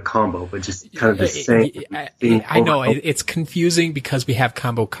not really a combo, but just kind of the same. I know it's confusing because we have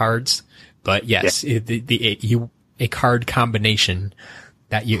combo cards, but yes, a card combination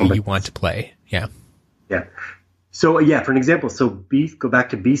that you want to play. Yeah. Yeah. So for an example, go back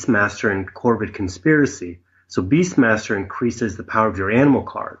to Beastmaster and Corvid Conspiracy. So Beastmaster increases the power of your animal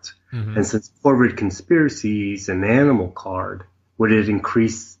cards. Mm-hmm. And since Corvid Conspiracy is an animal card, would it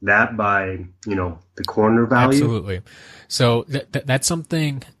increase that by, the corner value? Absolutely. So that's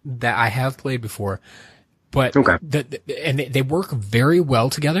something that I have played before, but and they work very well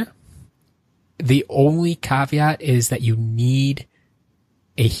together. The only caveat is that you need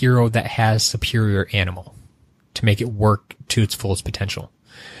a hero that has superior animal to make it work to its fullest potential.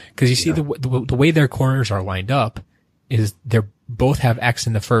 Because you see the way their corners are lined up is they're both have X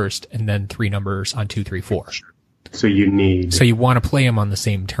in the first and then 3 numbers on 2, 3, 4. So you want to play them on the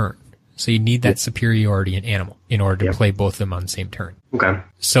same turn. So you need that superiority in animal in order to play both of them on the same turn. Okay.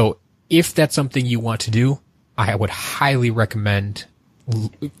 So if that's something you want to do, I would highly recommend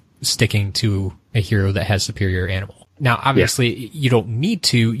sticking to a hero that has superior animal. Now, obviously, you don't need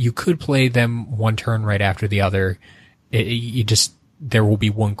to. You could play them one turn right after the other. There will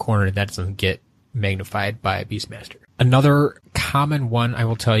be one corner that doesn't get magnified by Beastmaster. Another common one I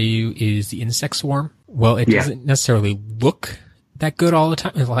will tell you is the Insect Swarm. Well, it doesn't necessarily look that good all the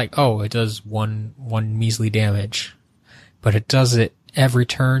time. It's like, it does one measly damage, but it does it every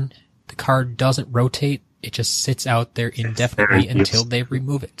turn. The card doesn't rotate. It just sits out there indefinitely until they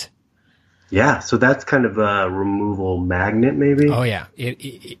remove it. Yeah, so that's kind of a removal magnet, maybe? Oh, yeah.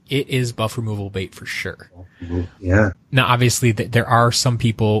 It is buff removal bait for sure. Yeah. Now, obviously, there are some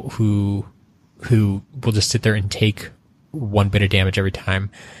people who will just sit there and take 1 bit of damage every time.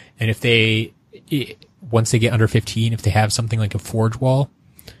 And once they get under 15, if they have something like a Forge Wall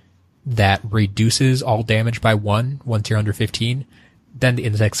that reduces all damage by 1 once you're under 15, then the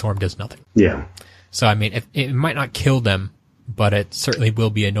Insect Swarm does nothing. Yeah. So, I mean, it might not kill them, but it certainly will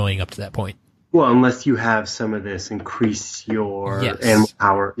be annoying up to that point. Well, unless you have some of this increase your Yes. animal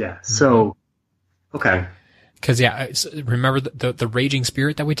power. Yeah. So, okay. Because, remember the Raging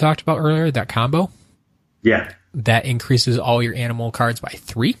Spirit that we talked about earlier, that combo? Yeah. That increases all your animal cards by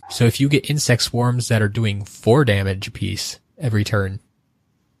 3. So if you get insect swarms that are doing 4 damage apiece every turn,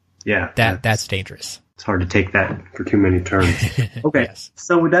 yeah, that's dangerous. It's hard to take that for too many turns. Okay. Yes.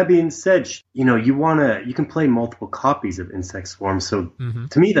 So with that being said, you can play multiple copies of Insect Swarm. So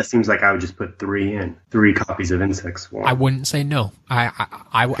to me, that seems like I would just put 3 copies of Insect Swarm. I wouldn't say no.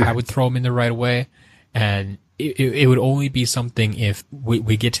 I would throw them in there right away, and it would only be something if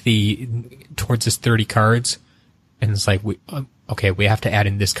we get towards this 30 cards, and it's like we have to add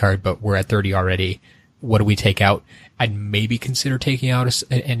in this card, but we're at 30 already. What do we take out? I'd maybe consider taking out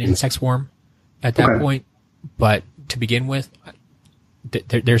an Insect Swarm at that point, but to begin with,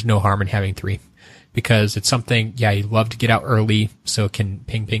 there's no harm in having 3, because it's something, you love to get out early so it can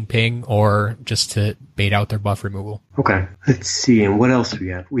ping, ping, ping, or just to bait out their buff removal. Okay. Let's see. And what else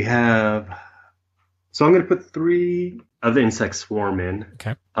we have? So I'm going to put 3 of Insect Swarm in.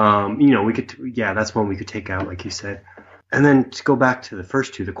 Okay. That's one we could take out, like you said. And then to go back to the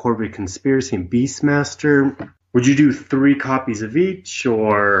first 2, the Corvid Conspiracy and Beastmaster, would you do 3 copies of each,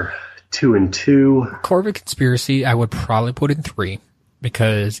 or 2 and 2? Corvid Conspiracy, I would probably put in 3,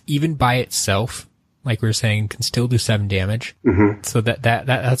 because even by itself, like we were saying, can still do 7 damage. Mm-hmm. So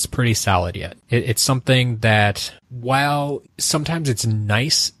that's pretty solid yet. It's something that, while sometimes it's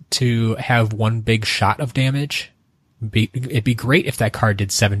nice to have one big shot of damage, it'd be great if that card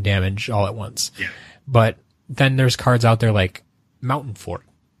did 7 damage all at once. Yeah. But then there's cards out there like Mountain Fort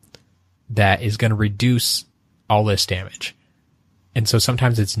that is going to reduce all this damage. And so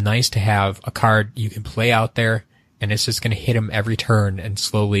sometimes it's nice to have a card you can play out there, and it's just going to hit them every turn and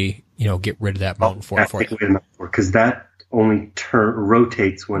slowly, get rid of that Mountain Fort for you. Because that only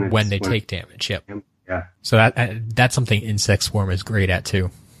rotates when they take damage. Yep. Yeah. So that's something Insect Swarm is great at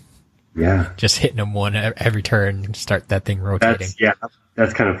too. Yeah. Just hitting them one every turn and start that thing rotating.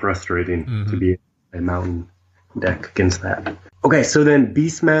 That's kind of frustrating to be a mountain deck against that. Okay, so then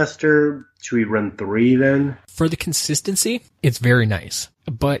Beastmaster, should we run 3 then? For the consistency, it's very nice.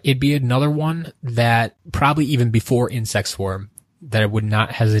 But it'd be another one that probably even before Insect Swarm that I would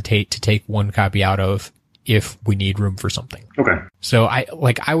not hesitate to take 1 copy out of if we need room for something. Okay. So I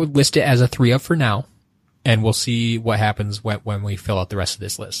would list it as a 3 up for now, and we'll see what happens when we fill out the rest of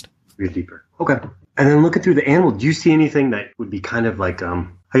this list. Read deeper. Okay. And then looking through the animal, do you see anything that would be kind of like, I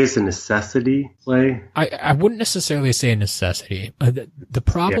guess, a necessity play? I wouldn't necessarily say a necessity. The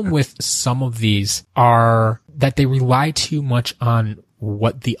problem with some of these are that they rely too much on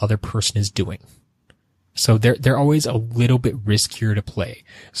what the other person is doing. So they're always a little bit riskier to play.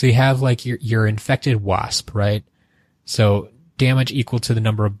 So you have like your infected wasp, right? So damage equal to the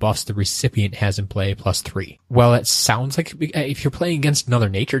number of buffs the recipient has in play plus 3. Well, it sounds like if you're playing against another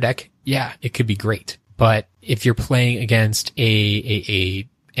nature deck, it could be great. But if you're playing against a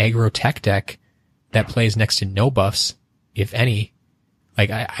aggro tech deck that plays next to no buffs, if any,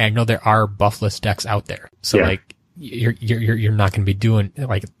 like I know there are buffless decks out there. So like you're not going to be doing,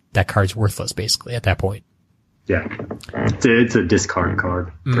 like, that card's worthless basically at that point. Yeah. It's a discard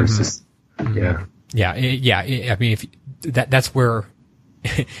card versus, I mean, if that's where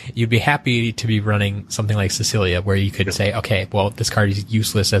you'd be happy to be running something like Cecilia, where you could say, okay, well, this card is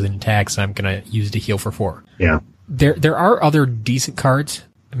useless as an attack, so I'm going to use it to heal for 4. Yeah. There are other decent cards.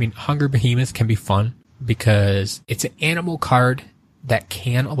 I mean, Hunger Behemoth can be fun because it's an animal card that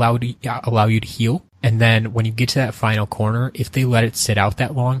can allow you to heal. And then when you get to that final corner, if they let it sit out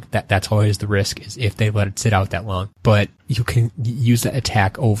that long, that's always the risk, is if they let it sit out that long. But you can use that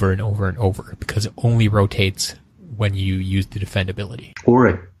attack over and over and over because it only rotates when you use the defend ability.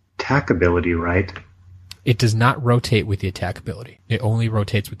 Or attack ability, right? It does not rotate with the attack ability. It only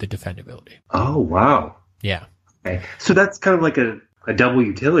rotates with the defend ability. Oh, wow. Yeah. Okay. So that's kind of like a double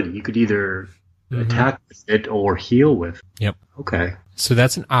utility. You could either attack with it or heal with. Yep. Okay. So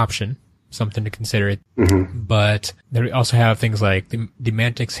that's an option, something to consider. But they also have things like the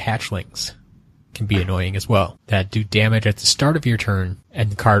Mantix Hatchlings can be annoying as well, that do damage at the start of your turn, and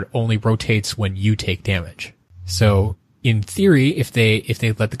the card only rotates when you take damage. So in theory, if they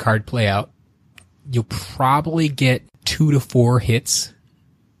let the card play out, you'll probably get 2 to 4 hits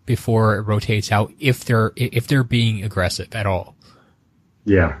before it rotates out if they're being aggressive at all.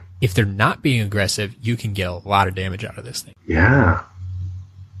 Yeah. If they're not being aggressive, you can get a lot of damage out of this thing. Yeah.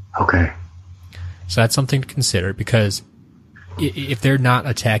 Okay. So that's something to consider, because if they're not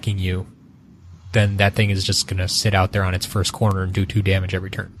attacking you, then that thing is just going to sit out there on its first corner and do 2 damage every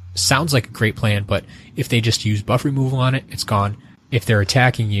turn. sounds like a great plan, but if they just use buff removal on it, it's gone. If they're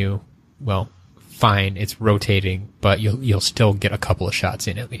attacking you, well, fine, it's rotating, but you'll still get a couple of shots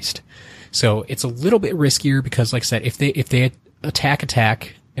in at least. So it's a little bit riskier because, like I said, if they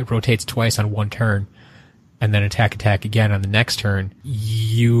attack, it rotates twice on one turn, and then attack again on the next turn,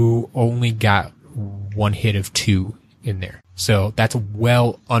 you only got one hit of 2 in there. So that's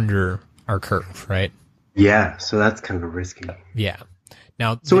well under our curve, right? Yeah, so that's kind of risky. Yeah.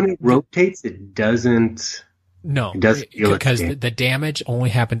 Now, so when it rotates, it doesn't... No, feel because the damage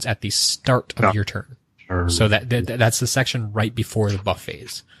only happens at the start of your turn. So that's the section right before the buff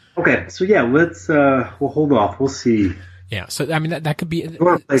phase. Okay, so yeah, let's we'll hold off. We'll see. Yeah, so I mean that could be. I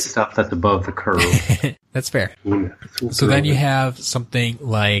want to play stuff that's above the curve. That's fair. So then you have something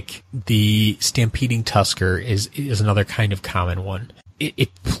like the Stampeding Tusker is another kind of common one.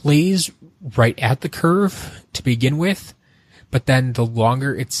 It plays right at the curve to begin with, but then the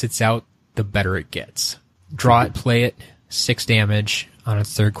longer it sits out, the better it gets. Draw it, play it, 6 damage on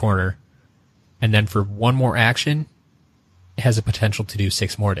its third corner, and then for one more action, it has a potential to do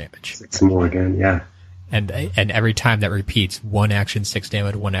 6 more damage. 6 more again, yeah. And every time that repeats, 1 action, 6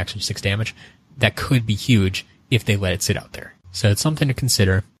 damage, 1 action, 6 damage, that could be huge if they let it sit out there. So it's something to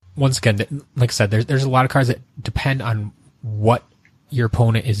consider. Once again, like I said, there's a lot of cards that depend on what your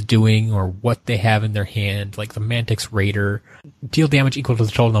opponent is doing or what they have in their hand, like the Mantix Raider. Deal damage equal to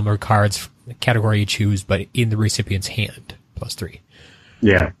the total number of cards, the category you choose, but in the recipient's hand, +3.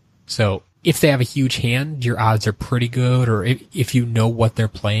 Yeah. So if they have a huge hand, your odds are pretty good, or if you know what they're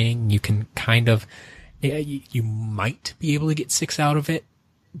playing, you can kind of, you might be able to get 6 out of it,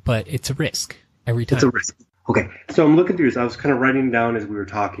 but it's a risk every time. It's a risk. Okay, so I'm looking through this. I was kind of writing down as we were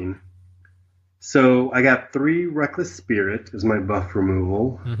talking. So I got 3 Reckless Spirit as my buff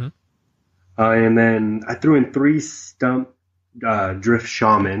removal. Mm-hmm. And then I threw in 3 Stump Drift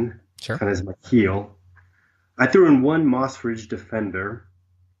Shaman, sure, kind of as my heal. I threw in 1 Moss Ridge Defender,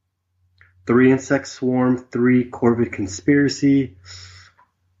 3 Insect Swarm, 3 Corvid Conspiracy,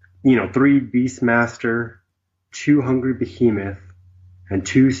 3 Beastmaster, 2 Hungry Behemoth, and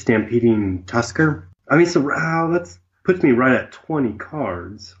 2 Stampeding Tusker. I mean, so that puts me right at 20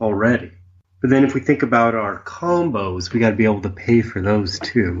 cards already. But then if we think about our combos, we got to be able to pay for those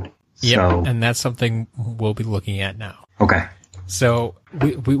too. Yeah, and that's something we'll be looking at now. Okay. So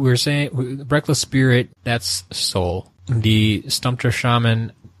we were saying Reckless Spirit, that's Soul. The Stumpter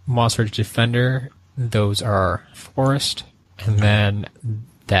Shaman, Moss Ridge Defender, those are Forest. And then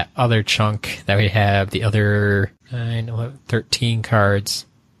that other chunk that we have, the other 13 cards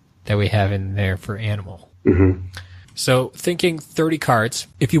that we have in there for Animal. Mm-hmm. So thinking 30 cards,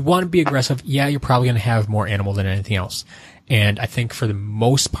 if you want to be aggressive, yeah, you're probably going to have more Animal than anything else. And I think for the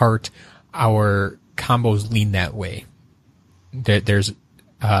most part, our combos lean that way. There's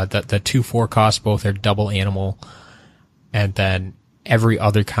the 2/4 costs, both are double Animal, and then every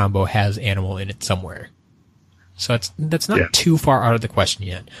other combo has Animal in it somewhere. So that's not too far out of the question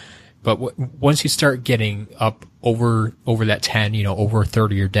yet. But once you start getting up over that 10, over a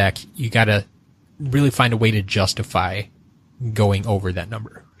third of your deck, you got to really find a way to justify going over that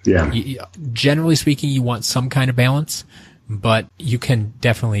number. Yeah. Generally speaking, you want some kind of balance, but you can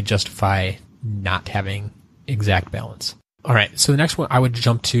definitely justify not having exact balance. All right. So the next one I would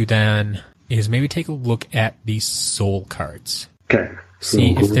jump to then is maybe take a look at the soul cards. Okay.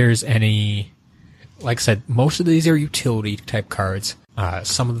 See if there's any, like I said, most of these are utility type cards.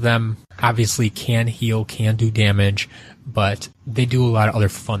 Some of them obviously can heal, can do damage, but they do a lot of other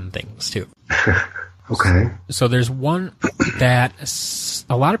fun things too. Okay. So there's one that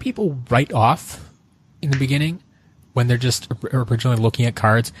a lot of people write off in the beginning when they're just originally looking at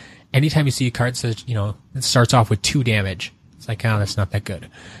cards. Anytime you see a card that says, it starts off with 2 damage, it's like, oh, that's not that good.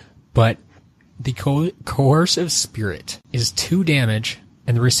 But the Coercive Spirit is 2 damage,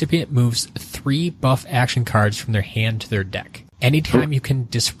 and the recipient moves 3 buff action cards from their hand to their deck. Anytime you can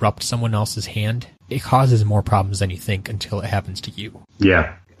disrupt someone else's hand, it causes more problems than you think until it happens to you.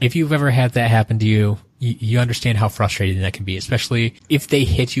 Yeah. If you've ever had that happen to you, you understand how frustrating that can be, especially if they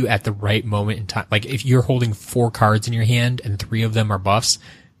hit you at the right moment in time. Like if you're holding 4 cards in your hand and 3 of them are buffs,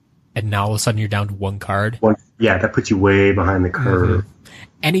 and now all of a sudden you're down to 1 card. Yeah, that puts you way behind the curve. Mm-hmm.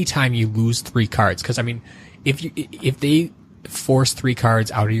 Anytime you lose 3 cards, because I mean, if they force 3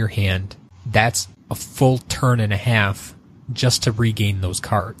 cards out of your hand, that's a full turn and a half just to regain those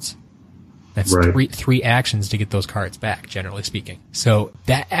cards. That's right. three actions to get those cards back, generally speaking. So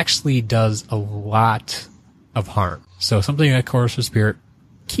that actually does a lot of harm. So something like Coercive Spirit,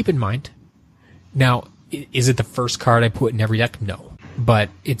 keep in mind. Now, is it the first card I put in every deck? No. But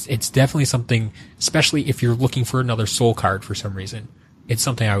it's definitely something, especially if you're looking for another soul card for some reason. it's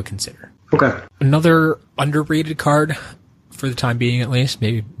something I would consider. Okay. Another underrated card, for the time being at least,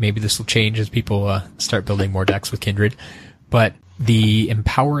 maybe this will change as people start building more decks with Kindred, but the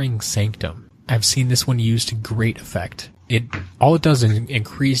Empowering Sanctum. I've seen this one used to great effect. All it does is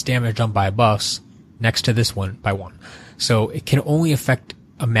increase damage done by buffs next to this one by 1. So it can only affect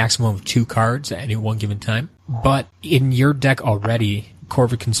a maximum of 2 cards at any one given time. But in your deck already,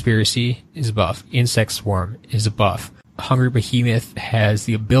 Corvid Conspiracy is a buff. Insect Swarm is a buff. Hungry Behemoth has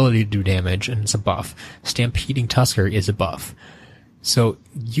the ability to do damage, and it's a buff. Stampeding Tusker is a buff. So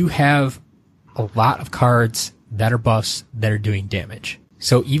you have a lot of cards that are buffs that are doing damage.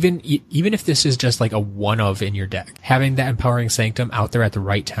 So even if this is just like a one-of in your deck, having that Empowering Sanctum out there at the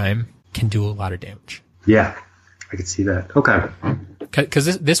right time can do a lot of damage. Yeah, I could see that. Okay.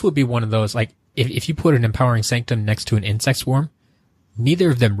 Because this would be one of those, like, if you put an Empowering Sanctum next to an Insect Swarm, neither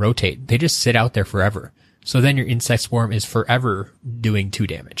of them rotate. They just sit out there forever. So then your Insect Swarm is forever doing 2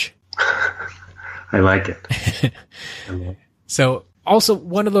 damage. I like it. So also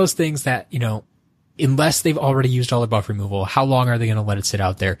one of those things that, unless they've already used all their buff removal, how long are they going to let it sit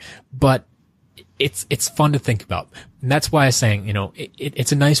out there? But it's fun to think about. And that's why I'm saying,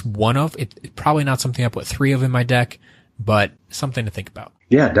 it's a nice one-of. It's probably not something I put 3 of in my deck, but something to think about.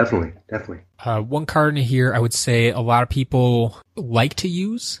 Yeah, definitely. One card in here I would say a lot of people like to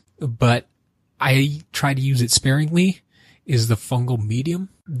use, but I try to use it sparingly, is the Fungal Medium.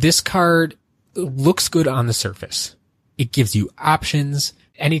 This card looks good on the surface. It gives you options.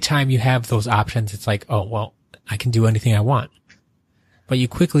 Anytime you have those options, it's like, oh, well, I can do anything I want. But you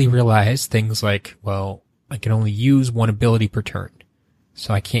quickly realize things like, well, I can only use 1 ability per turn.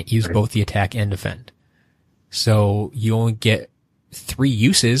 So I can't use both the attack and defend. So you only get 3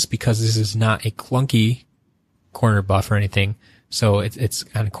 uses because this is not a clunky corner buff or anything. So it's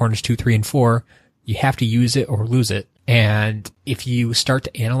on corners 2, 3, and 4. You have to use it or lose it. And if you start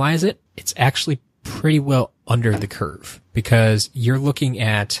to analyze it, it's actually pretty well under the curve because you're looking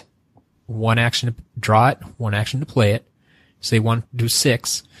at 1 action to draw it, 1 action to play it. So you want to do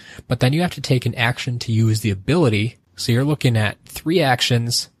 6, but then you have to take an action to use the ability. So you're looking at 3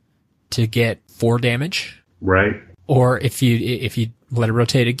 actions to get 4 damage. Right. Or if you let it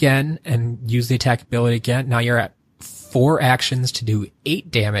rotate again and use the attack ability again, now you're at 4 actions to do 8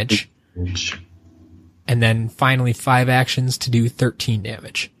 damage. And then finally 5 actions to do 13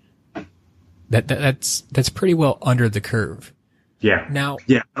 damage. That's pretty well under the curve. Yeah. Now,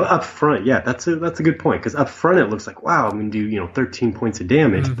 yeah, up front, yeah, that's a good point because up front it looks like, wow, I'm going to do 13 points of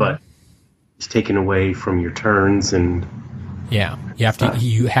damage, but it's taken away from your turns and yeah, you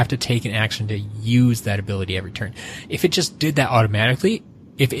have to take an action to use that ability every turn. If it just did that automatically,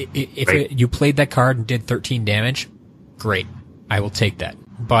 if you played that card and did 13 damage, great, I will take that.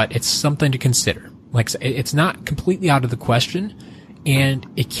 But it's something to consider. Like, it's not completely out of the question, and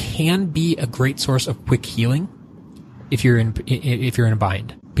it can be a great source of quick healing if you're in a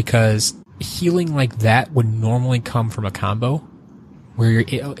bind, because healing like that would normally come from a combo where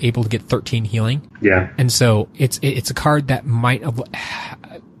you're able to get 13 healing. Yeah. And so it's a card that might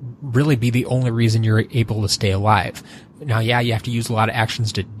really be the only reason you're able to stay alive. Now, yeah, you have to use a lot of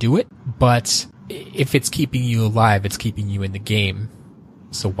actions to do it, but if it's keeping you alive, it's keeping you in the game.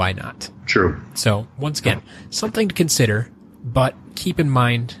 So why not? True. So once again, something to consider, but keep in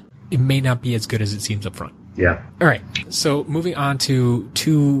mind it may not be as good as it seems up front. Yeah. All right. So moving on to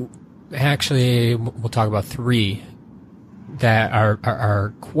 2, actually we'll talk about 3 that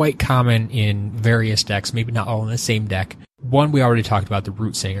are quite common in various decks, maybe not all in the same deck. One we already talked about, the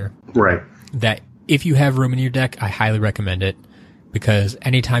Root Singer. Right. That if you have room in your deck, I highly recommend it because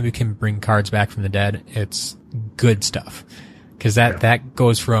anytime you can bring cards back from the dead, it's good stuff. Because that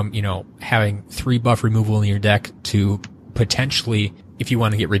goes from, having 3 buff removal in your deck to potentially, if you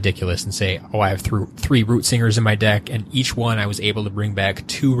want to get ridiculous and say, oh, I have 3 Root Singers in my deck, and each one I was able to bring back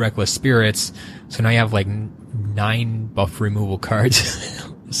 2 Reckless Spirits, so now you have like 9 buff removal cards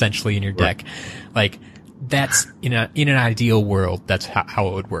essentially in your deck. Like, that's in an ideal world, that's how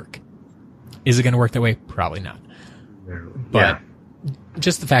it would work. Is it going to work that way? Probably not. But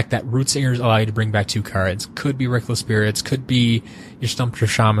just the fact that Root Singers allow you to bring back 2 cards, could be Reckless Spirits, could be your Stumped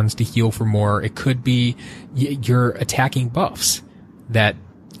Shamans to heal for more, it could be your attacking buffs that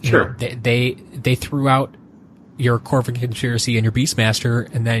they threw out your Corvid Conspiracy and your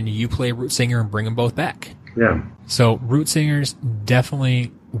Beastmaster, and then you play Root Singer and bring them both back. Yeah. So Root Singer's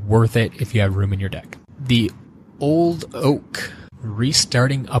definitely worth it if you have room in your deck. The Old Oak,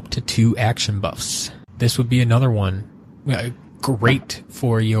 restarting up to 2 action buffs. This would be another one. Great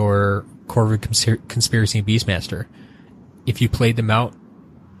for your Corvid Conspiracy and Beastmaster. If you played them out,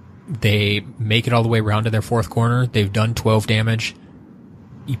 they make it all the way around to their 4th corner. They've done 12 damage.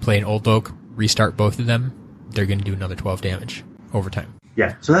 you play an Old Oak, restart both of them, they're going to do another 12 damage over time.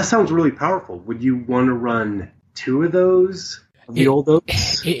 Yeah, so that sounds really powerful. Would you want to run 2 of those, the Old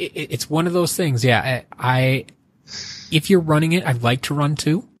Oaks? It's one of those things, yeah. If you're running it, I'd like to run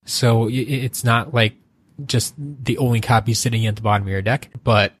 2, so it's not like just the only copy sitting at the bottom of your deck.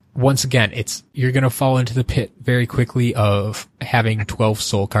 But once again, you're going to fall into the pit very quickly of having 12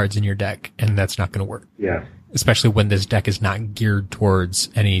 soul cards in your deck, and that's not going to work. Yeah. Especially when this deck is not geared towards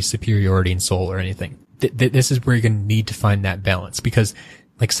any superiority in soul or anything. This is where you're going to need to find that balance, because,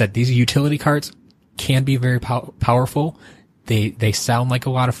 like I said, these utility cards can be very powerful. They sound like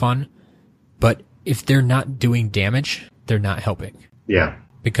a lot of fun, but if they're not doing damage, they're not helping. Yeah.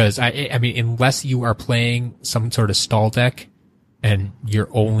 Because I mean, unless you are playing some sort of stall deck and your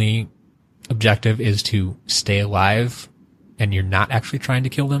only objective is to stay alive and you're not actually trying to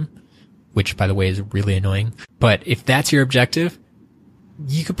kill them, which, by the way, is really annoying. But if that's your objective,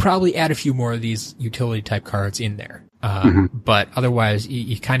 you could probably add a few more of these utility type cards in there. But otherwise,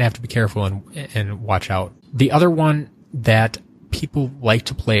 you kind of have to be careful and watch out. The other one that people like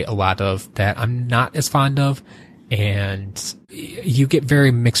to play a lot of that I'm not as fond of, and you get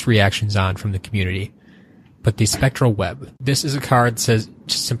very mixed reactions on from the community, but the Spectral Web. This is a card that says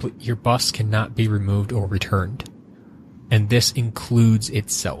just simply your buffs cannot be removed or returned. And this includes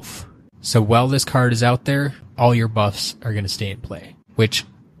itself. So while this card is out there, all your buffs are going to stay in play. Which,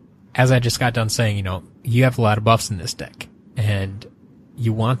 as I just got done saying, you have a lot of buffs in this deck. And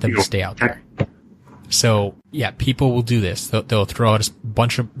you want them to stay out there. So, yeah, people will do this. They'll throw out a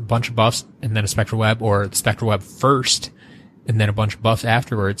bunch of buffs and then a Spectral Web, or the Spectral Web first and then a bunch of buffs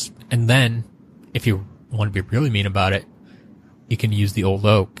afterwards. And then, if you want to be really mean about it, you can use the Old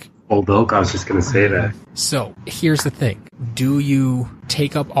Oak. Old Oak, I was just going to say that. So, here's the thing. Do you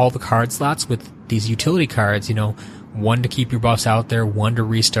take up all the card slots with these utility cards, one to keep your buffs out there, one to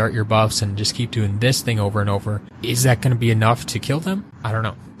restart your buffs, and just keep doing this thing over and over? Is that going to be enough to kill them? I don't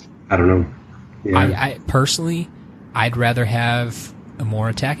know. Yeah. I personally, I'd rather have more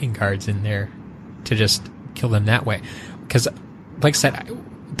attacking cards in there to just kill them that way. Because, like I said,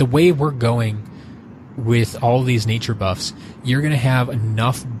 the way we're going with all these nature buffs, you're going to have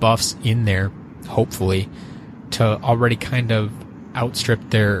enough buffs in there, hopefully, to already kind of outstrip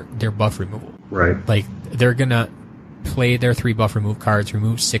their buff removal. Right. Like, they're going to play their 3 buff remove cards,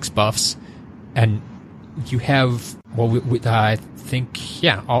 remove 6 buffs, and you have, I think,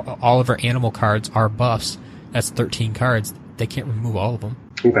 yeah, all of our animal cards are buffs. That's 13 cards. They can't remove all of them.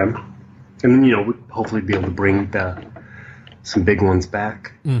 Okay. And then, we'll hopefully be able to bring some big ones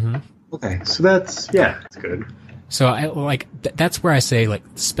back. Mm-hmm. Okay, so that's good. So that's where I say,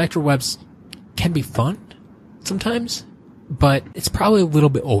 Spectral Webs can be fun sometimes, but it's probably a little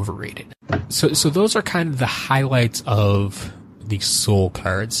bit overrated. So those are kind of the highlights of the soul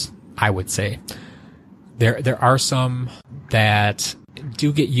cards, I would say. There are some that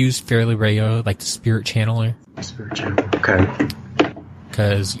do get used fairly regularly, like the Spirit Channeler. Spirit Channeler, okay.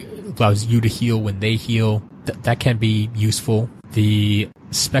 Because it allows you to heal when they heal. That can be useful. The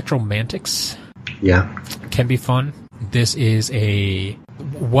Spectral Mantics, yeah, can be fun. This is a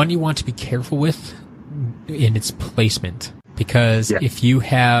one you want to be careful with in its placement, because if you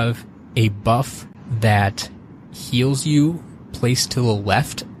have a buff that heals you placed to the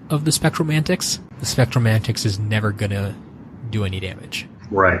left of the Spectral Mantics, the Spectral Mantics is never gonna do any damage.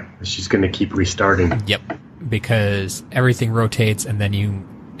 Right, it's just gonna keep restarting. Yep, because everything rotates and then you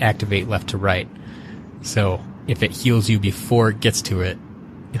activate left to right. So if it heals you before it gets to it,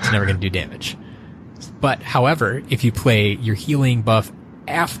 it's never going to do damage. But, however, if you play your healing buff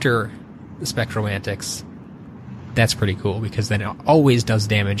after the Spectral Mantics, that's pretty cool, because then it always does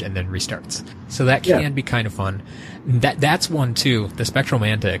damage and then restarts. So that can be kind of fun. That's one, too, the Spectral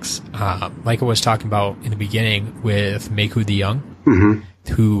Mantics, like I was talking about in the beginning with Meiku the Young,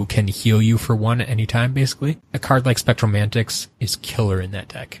 who can heal you for 1 at any time, basically. A card like Spectral Mantics is killer in that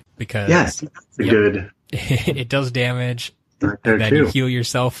deck, because that's good. It does damage, and then you heal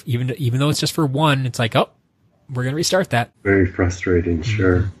yourself, even though it's just for 1. It's like, oh, we're gonna restart that. Very frustrating,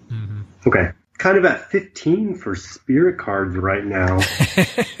 sure. Mm-hmm. Okay, kind of at 15 for spirit cards right now.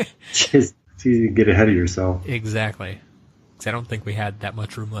 Just it's easy to get ahead of yourself. Exactly, because I don't think we had that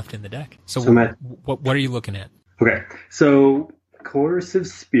much room left in the deck. So what are you looking at? Okay, so Coercive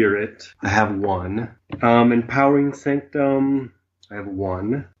Spirit, I have 1. Empowering Sanctum, I have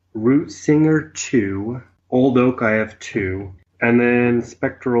 1. Root Singer 2, Old Oak I have 2, and then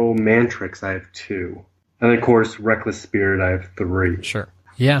Spectral Mantrix I have 2, and then of course Reckless Spirit I have 3. Sure.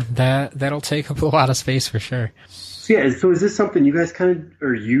 Yeah, that'll take up a lot of space for sure. So is this something you guys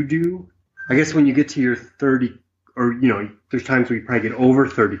you do? I guess when you get to your 30 or, there's times where you probably get over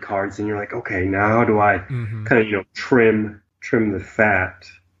 30 cards and you're like, okay, now how do I kind of, trim the fat,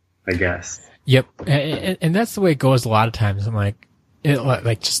 I guess. Yep. And that's the way it goes a lot of times. I'm like,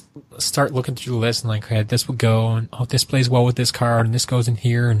 just start looking through the list and like, okay, this would go, and this plays well with this card, and this goes in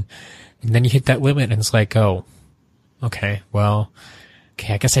here, and then you hit that limit, and it's like, oh, okay, well,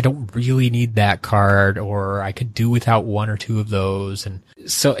 I guess I don't really need that card, or I could do without one or two of those. And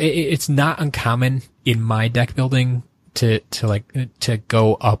so it's not uncommon in my deck building to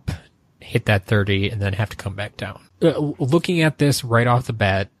go up, hit that 30, and then have to come back down. Looking at this right off the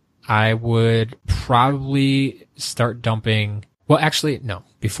bat, I would probably start dumping. Well, actually, no.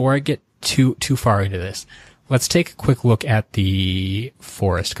 Before I get too far into this, let's take a quick look at the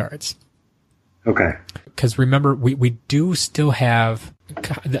forest cards. Okay. Because remember, we do still have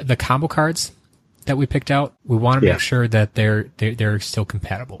the combo cards that we picked out. We want to make sure that they're still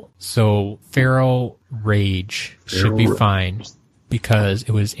compatible. So Feral Rage should be fine because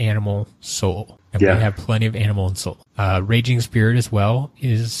it was Animal Soul. And we have plenty of Animal and Soul. Raging Spirit as well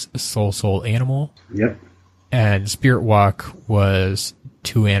is Soul Animal. Yep. And Spirit Walk was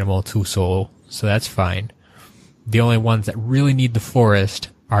 2 Animal, 2 Soul. So that's fine. The only ones that really need the forest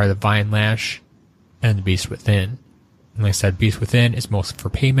are the Vine Lash and the Beast Within. And like I said, Beast Within is mostly for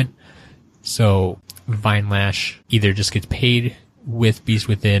payment. So Vine Lash either just gets paid with Beast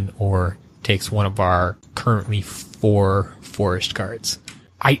Within or takes one of our currently 4 forest cards.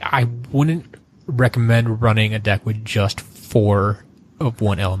 I wouldn't recommend running a deck with just 4 of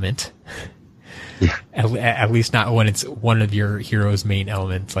one element. Yeah. At least not when it's one of your hero's main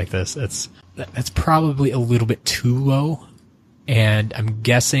elements like this. That's probably a little bit too low. And I'm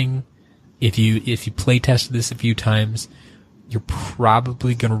guessing if you play tested this a few times, you're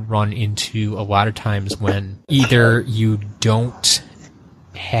probably going to run into a lot of times when either you don't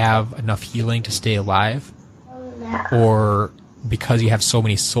have enough healing to stay alive, or because you have so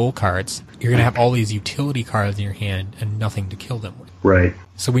many soul cards, you're going to have all these utility cards in your hand and nothing to kill them with. Right.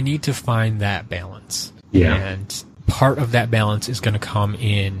 So we need to find that balance. Yeah. And part of that balance is going to come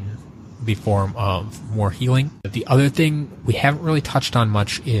in the form of more healing. The other thing we haven't really touched on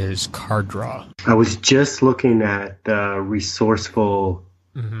much is card draw. I was just looking at the Resourceful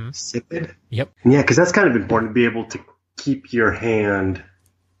Sipid. Yep. Yeah, because that's kind of important to be able to keep your hand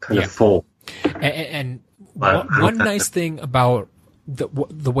kind of full. And one nice thing about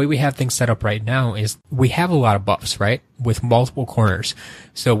the way we have things set up right now is we have a lot of buffs, right? With multiple corners.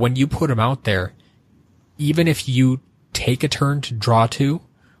 So when you put them out there, even if you take a turn to draw 2,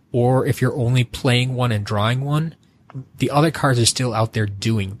 or if you're only playing one and drawing one, the other cards are still out there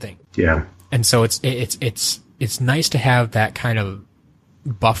doing things. Yeah. And so it's nice to have that kind of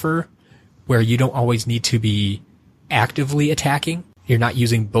buffer where you don't always need to be actively attacking. You're not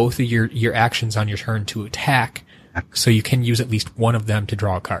using both of your actions on your turn to attack, so you can use at least one of them to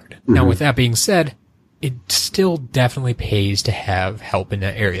draw a card. Mm-hmm. Now, with that being said, it still definitely pays to have help in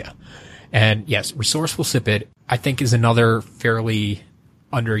that area. And yes, Resourceful Sipid, I think, is another fairly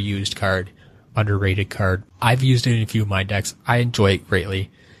underused card, underrated card. I've used it in a few of my decks. I enjoy it greatly.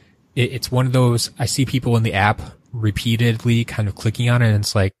 It's one of those, I see people in the app repeatedly kind of clicking on it, and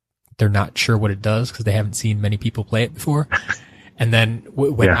it's like they're not sure what it does because they haven't seen many people play it before. And then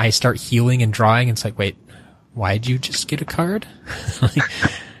when I start healing and drawing, it's like, wait, why'd you just get a card?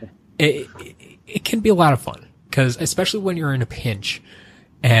 It can be a lot of fun, because especially when you're in a pinch,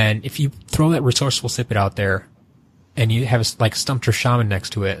 and if you throw that Resourceful Sipid out there and you have like Stumpter Shaman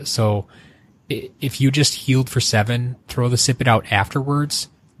next to it, so if you just healed for 7, throw the Sipid out afterwards,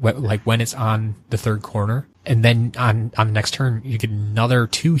 like when it's on the third corner, and then on the next turn you get another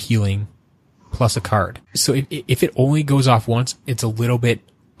 2 healing plus a card. So if it only goes off once, it's a little bit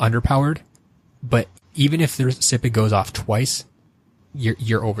underpowered, but even if the Sipid goes off twice,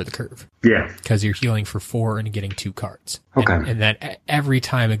 you're over the curve. Yeah. Because you're healing for 4 and getting 2 cards. Okay. And then every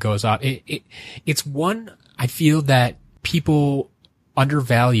time it goes off, it's one I feel that people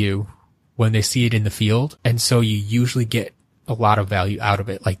undervalue when they see it in the field, and so you usually get a lot of value out of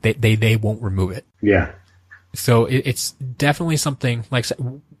it. Like they won't remove it. Yeah. So it's definitely something like,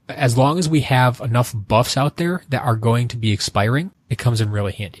 as long as we have enough buffs out there that are going to be expiring, it comes in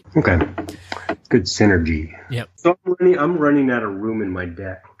really handy. Okay. Good synergy. Yep. So I'm running out of room in my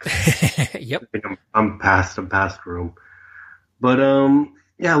deck. Yep. I think I'm past room. But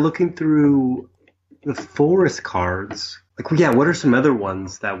looking through the forest cards, what are some other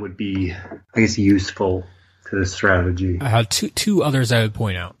ones that would be, I guess, useful to the strategy? Two others I would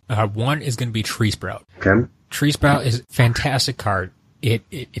point out. One is going to be Tree Sprout. Okay. Tree Sprout is a fantastic card.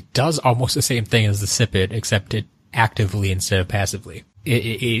 It does almost the same thing as the Sipid, except it actively instead of passively.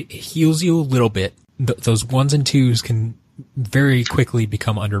 It heals you a little bit, those 1s and 2s can very quickly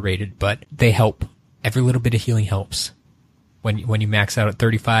become underrated, but they help. Every little bit of healing helps. When you max out at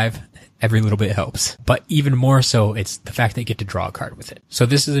 35, every little bit helps. But even more so, it's the fact that you get to draw a card with it. So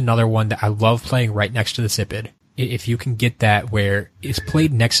this is another one that I love playing right next to the Sipid. If you can get that where it's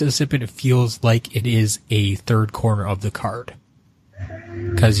played next to the Sipid, it feels like it is a third corner of the card.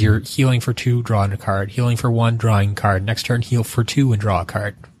 Because you're healing for 2, drawing a card. Healing for 1, drawing a card. Next turn, heal for 2 and draw a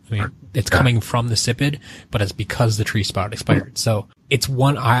card. I mean, it's coming from the Sipid, but it's because the Tree Sprout expired. So it's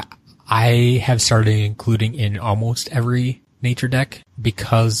one I have started including in almost every nature deck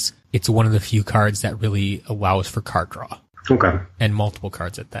because it's one of the few cards that really allows for card draw. Okay. And multiple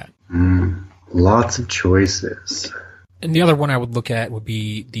cards at that. Lots of choices. And the other one I would look at would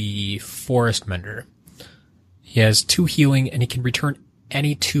be the Forest Mender. He has 2 healing and he can return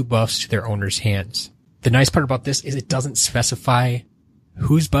any 2 buffs to their owner's hands. The nice part about this is it doesn't specify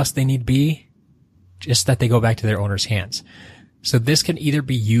whose buffs they need to be, just that they go back to their owner's hands. So this can either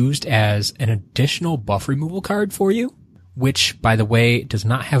be used as an additional buff removal card for you, which, by the way, does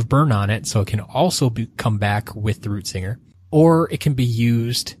not have burn on it, so it can also come back with the Root Singer. Or it can be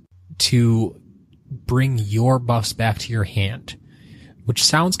used to bring your buffs back to your hand, which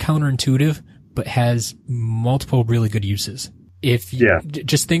sounds counterintuitive, but has multiple really good uses. If you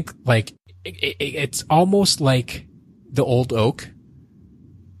just think like, it's almost like the old oak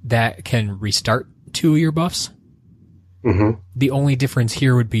that can restart 2 of your buffs. Mm-hmm. The only difference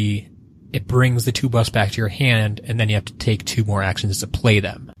here would be it brings the 2 buffs back to your hand, and then you have to take 2 more actions to play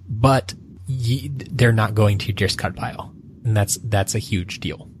them. But they're not going to just cut pile, and that's a huge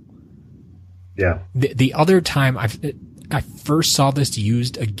deal. Yeah. The other time I first saw this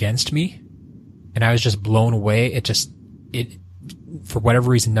used against me, and I was just blown away. It for whatever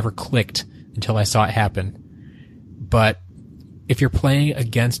reason never clicked until I saw it happen. But if you're playing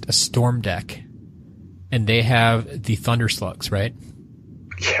against a Storm deck, and they have the Thunder Slugs, right?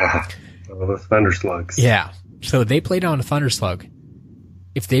 Yeah. Oh, the Thunder Slugs. Yeah. So they play down a Thunder Slug.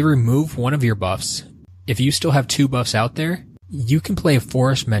 If they remove one of your buffs, if you still have 2 buffs out there, you can play a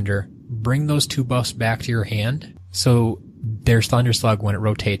Forest Mender, bring those 2 buffs back to your hand, so their Thunder Slug, when it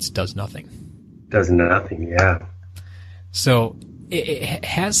rotates, does nothing. Does nothing, yeah. So it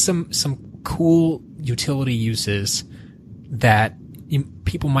has some cool utility uses that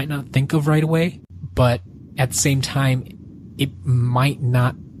people might not think of right away, but at the same time, it might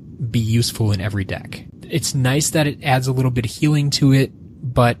not be useful in every deck. It's nice that it adds a little bit of healing to it,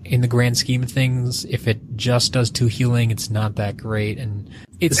 but in the grand scheme of things, if it just does 2 healing, it's not that great. And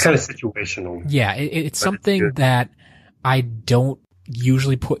it's kind of situational. Yeah, it's something that I don't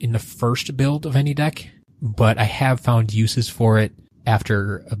usually put in the first build of any deck, but I have found uses for it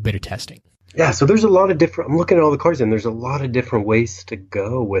after a bit of testing. Yeah, so there's a lot of different... I'm looking at all the cards, and there's a lot of different ways to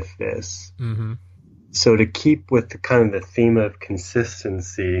go with this. Mm-hmm. So to keep with the kind of the theme of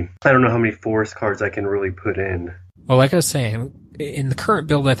consistency, I don't know how many forest cards I can really put in. Well, like I was saying, in the current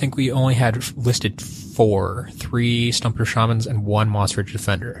build, I think we only had listed 4, 3 Stumper Shamans and 1 Moss Ridge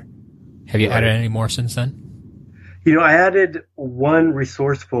Defender. Have you added any more since then? You know, I added 1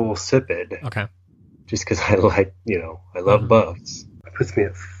 Resourceful Sipid. Okay. Just because I like, I love buffs. It puts me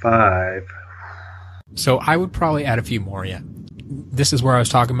at 5. So I would probably add a few more, yeah. This is where I was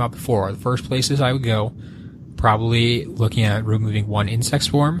talking about before. The first places I would go, probably looking at removing 1 Insect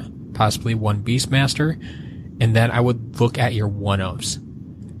Swarm, possibly 1 Beastmaster, and then I would look at your 1-ofs.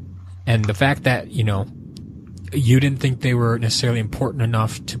 And the fact that, you didn't think they were necessarily important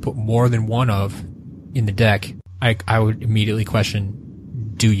enough to put more than 1 of in the deck, I would immediately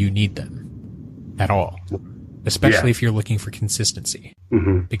question, do you need them at all? Especially if you're looking for consistency.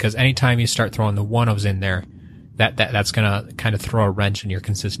 Mm-hmm. Because anytime you start throwing the 1-ofs in there, that's going to kind of throw a wrench in your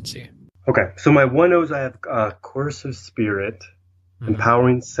consistency. Okay, so my 1-ofs, I have Coercive Spirit,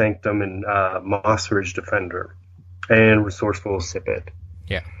 Empowering Sanctum, and Moss Ridge Defender, and Resourceful Sipid.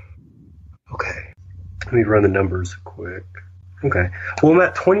 Yeah. Okay, let me run the numbers quick. Okay, well, I'm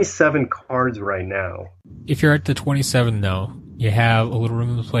at 27 cards right now. If you're at the 27, though, you have a little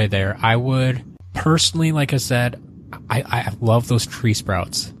room to play there. I would, personally, like I said, I love those Tree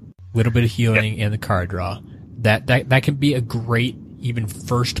Sprouts. Little bit of healing and the card draw. That can be a great even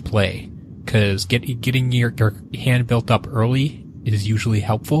first play, because getting your hand built up early is usually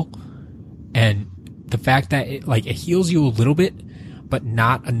helpful, and the fact that it heals you a little bit, but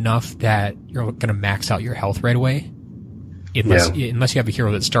not enough that you're going to max out your health right away, unless you have a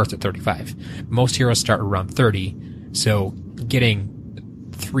hero that starts at 35. Most heroes start around 30, so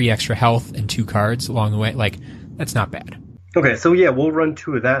getting 3 extra health and 2 cards along the way, that's not bad. Okay, so we'll run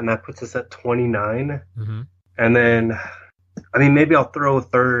 2 of that, and that puts us at 29. Mm-hmm. And then, maybe I'll throw a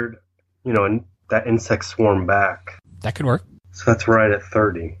third, a that insect swarm back. That could work. So that's right at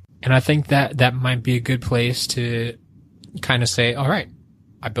 30. And I think that might be a good place to kind of say, all right,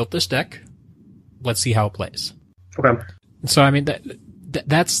 I built this deck. Let's see how it plays. Okay. So, I mean,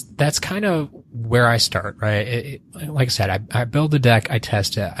 that's kind of where I start, right? Like I said, I build a deck, I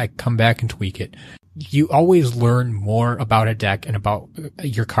test it, I come back and tweak it. You always learn more about a deck and about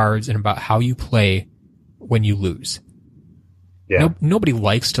your cards and about how you play when you lose. Yeah. Nobody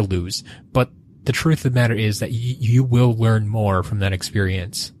likes to lose, but the truth of the matter is that you will learn more from that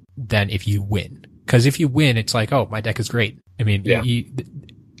experience than if you win. Because if you win, it's like, oh, my deck is great. I mean, yeah.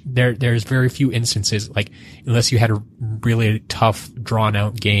 There's very few instances, like, unless you had a really tough,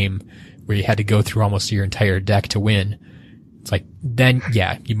 drawn-out game where you had to go through almost your entire deck to win, it's like, then,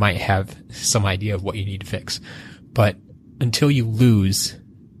 yeah, you might have some idea of what you need to fix. But until you lose,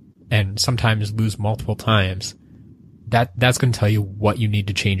 and sometimes lose multiple times, that's going to tell you what you need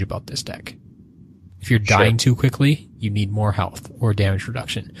to change about this deck. If you're dying too quickly, you need more health or damage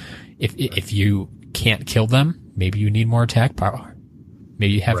reduction. If you can't kill them, maybe you need more attack power.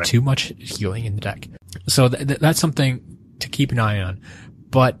 Maybe you have too much healing in the deck. So that's something to keep an eye on.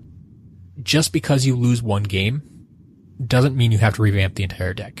 But just because you lose one game doesn't mean you have to revamp the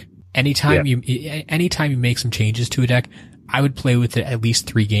entire deck. Anytime you make some changes to a deck, I would play with it at least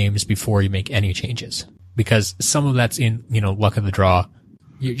 3 games before you make any changes. Because some of that's in, luck of the draw.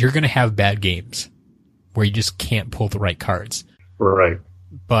 You're going to have bad games where you just can't pull the right cards. Right.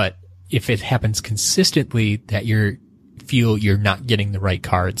 But if it happens consistently that you feel you're not getting the right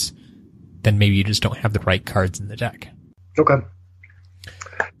cards, then maybe you just don't have the right cards in the deck. Okay.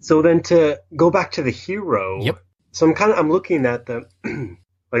 So then to go back to the hero. Yep. So I'm looking at the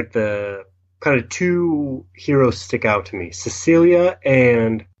the kind of 2 heroes stick out to me. Cecilia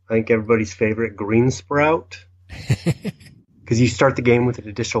and I think everybody's favorite, Green Sprout. Because you start the game with an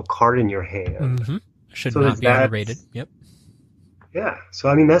additional card in your hand. Mm-hmm. Should not be underrated. Yep. Yeah. So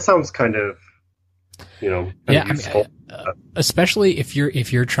I mean that sounds kind of useful. Especially if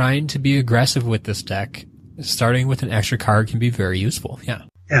you're trying to be aggressive with this deck, starting with an extra card can be very useful. Yeah.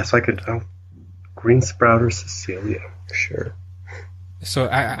 Yeah, so I could Green Sprout or Cecilia, sure. So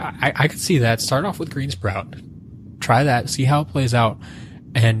I could see that. Start off with Green Sprout, try that, see how it plays out,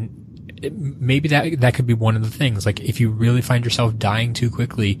 and maybe that could be one of the things. Like if you really find yourself dying too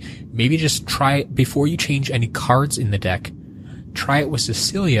quickly, maybe just try it before you change any cards in the deck. Try it with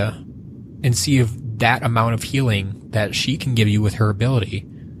Cecilia and see if that amount of healing that she can give you with her ability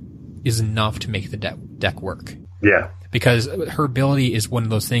is enough to make the deck work. Yeah. Because her ability is one of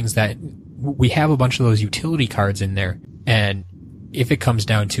those things that we have a bunch of those utility cards in there, and if it comes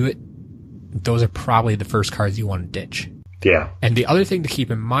down to it, those are probably the first cards you want to ditch. Yeah. And the other thing to keep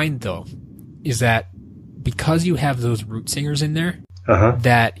in mind, though, is that because you have those Root Singers in there,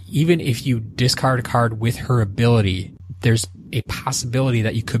 that even if you discard a card with her ability, there's a possibility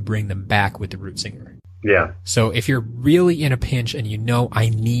that you could bring them back with the Root Singer. Yeah. So if you're really in a pinch and I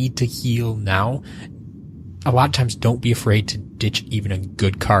need to heal now, a lot of times don't be afraid to ditch even a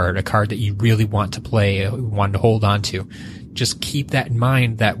good card, a card that you really want to play, want to hold on to. Just keep that in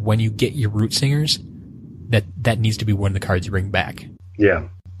mind that when you get your Root Singers, that needs to be one of the cards you bring back. Yeah.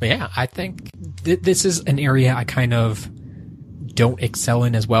 But yeah, I think this is an area I kind of don't excel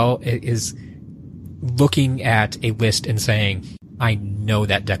in as well, is looking at a list and saying, I know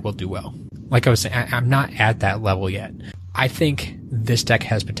that deck will do well. Like I was saying, I'm not at that level yet. I think this deck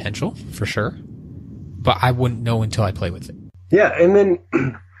has potential, for sure, but I wouldn't know until I play with it. Yeah, and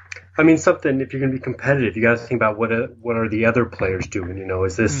then, I mean, something, if you're going to be competitive, you got to think about what are the other players doing,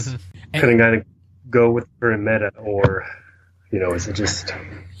 Is this kind of go with current meta, or, is it just...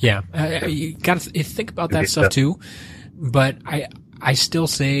 Yeah, you got to think about that stuff too, but I still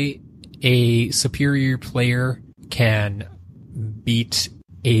say a superior player can beat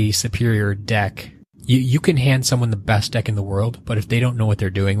a superior deck. You can hand someone the best deck in the world, but if they don't know what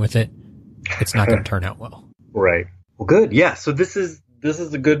they're doing with it, it's not going to turn out well. Right. Well, good. Yeah. So this is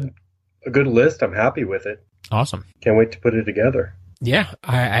a good list. I'm happy with it. Awesome. Can't wait to put it together. Yeah.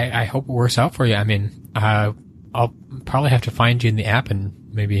 I hope it works out for you. I mean, I'll probably have to find you in the app and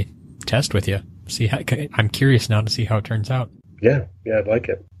maybe test with you. I'm curious now to see how it turns out. Yeah. I'd like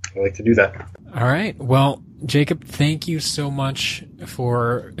it. I like to do that. All right. Well, Jacob, thank you so much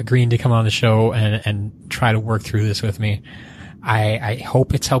for agreeing to come on the show and try to work through this with me. I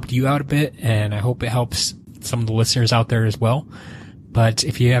hope it's helped you out a bit, and I hope it helps some of the listeners out there as well. But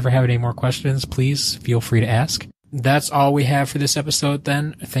if you ever have any more questions, please feel free to ask. That's all we have for this episode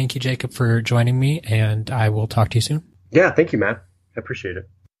then. Thank you, Jacob, for joining me, and I will talk to you soon. Yeah, thank you, Matt. I appreciate it.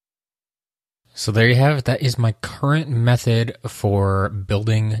 So there you have it. That is my current method for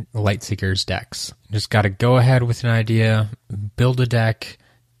building Lightseeker's decks. Just got to go ahead with an idea, build a deck,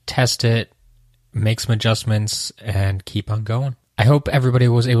 test it, make some adjustments, and keep on going. I hope everybody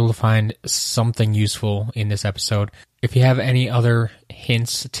was able to find something useful in this episode. If you have any other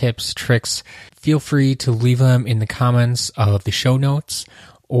hints, tips, tricks, feel free to leave them in the comments of the show notes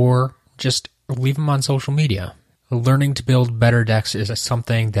or just leave them on social media. Learning to build better decks is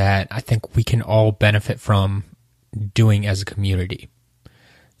something that I think we can all benefit from doing as a community.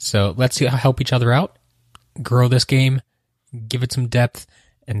 So let's help each other out, grow this game, give it some depth,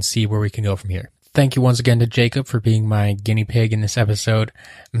 and see where we can go from here. Thank you once again to Jacob for being my guinea pig in this episode.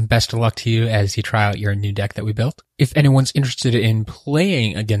 Best of luck to you as you try out your new deck that we built. If anyone's interested in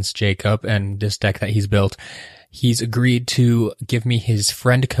playing against Jacob and this deck that he's built, he's agreed to give me his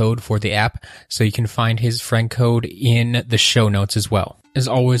friend code for the app, so you can find his friend code in the show notes as well. As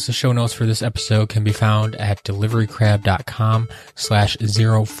always, the show notes for this episode can be found at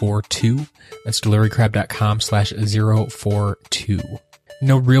deliverycrab.com/042. That's deliverycrab.com/042.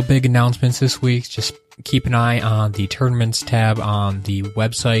 No real big announcements this week. Just keep an eye on the tournaments tab on the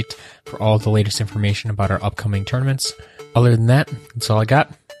website for all the latest information about our upcoming tournaments. Other than that, that's all I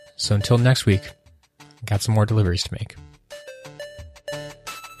got. So until next week, got some more deliveries to make.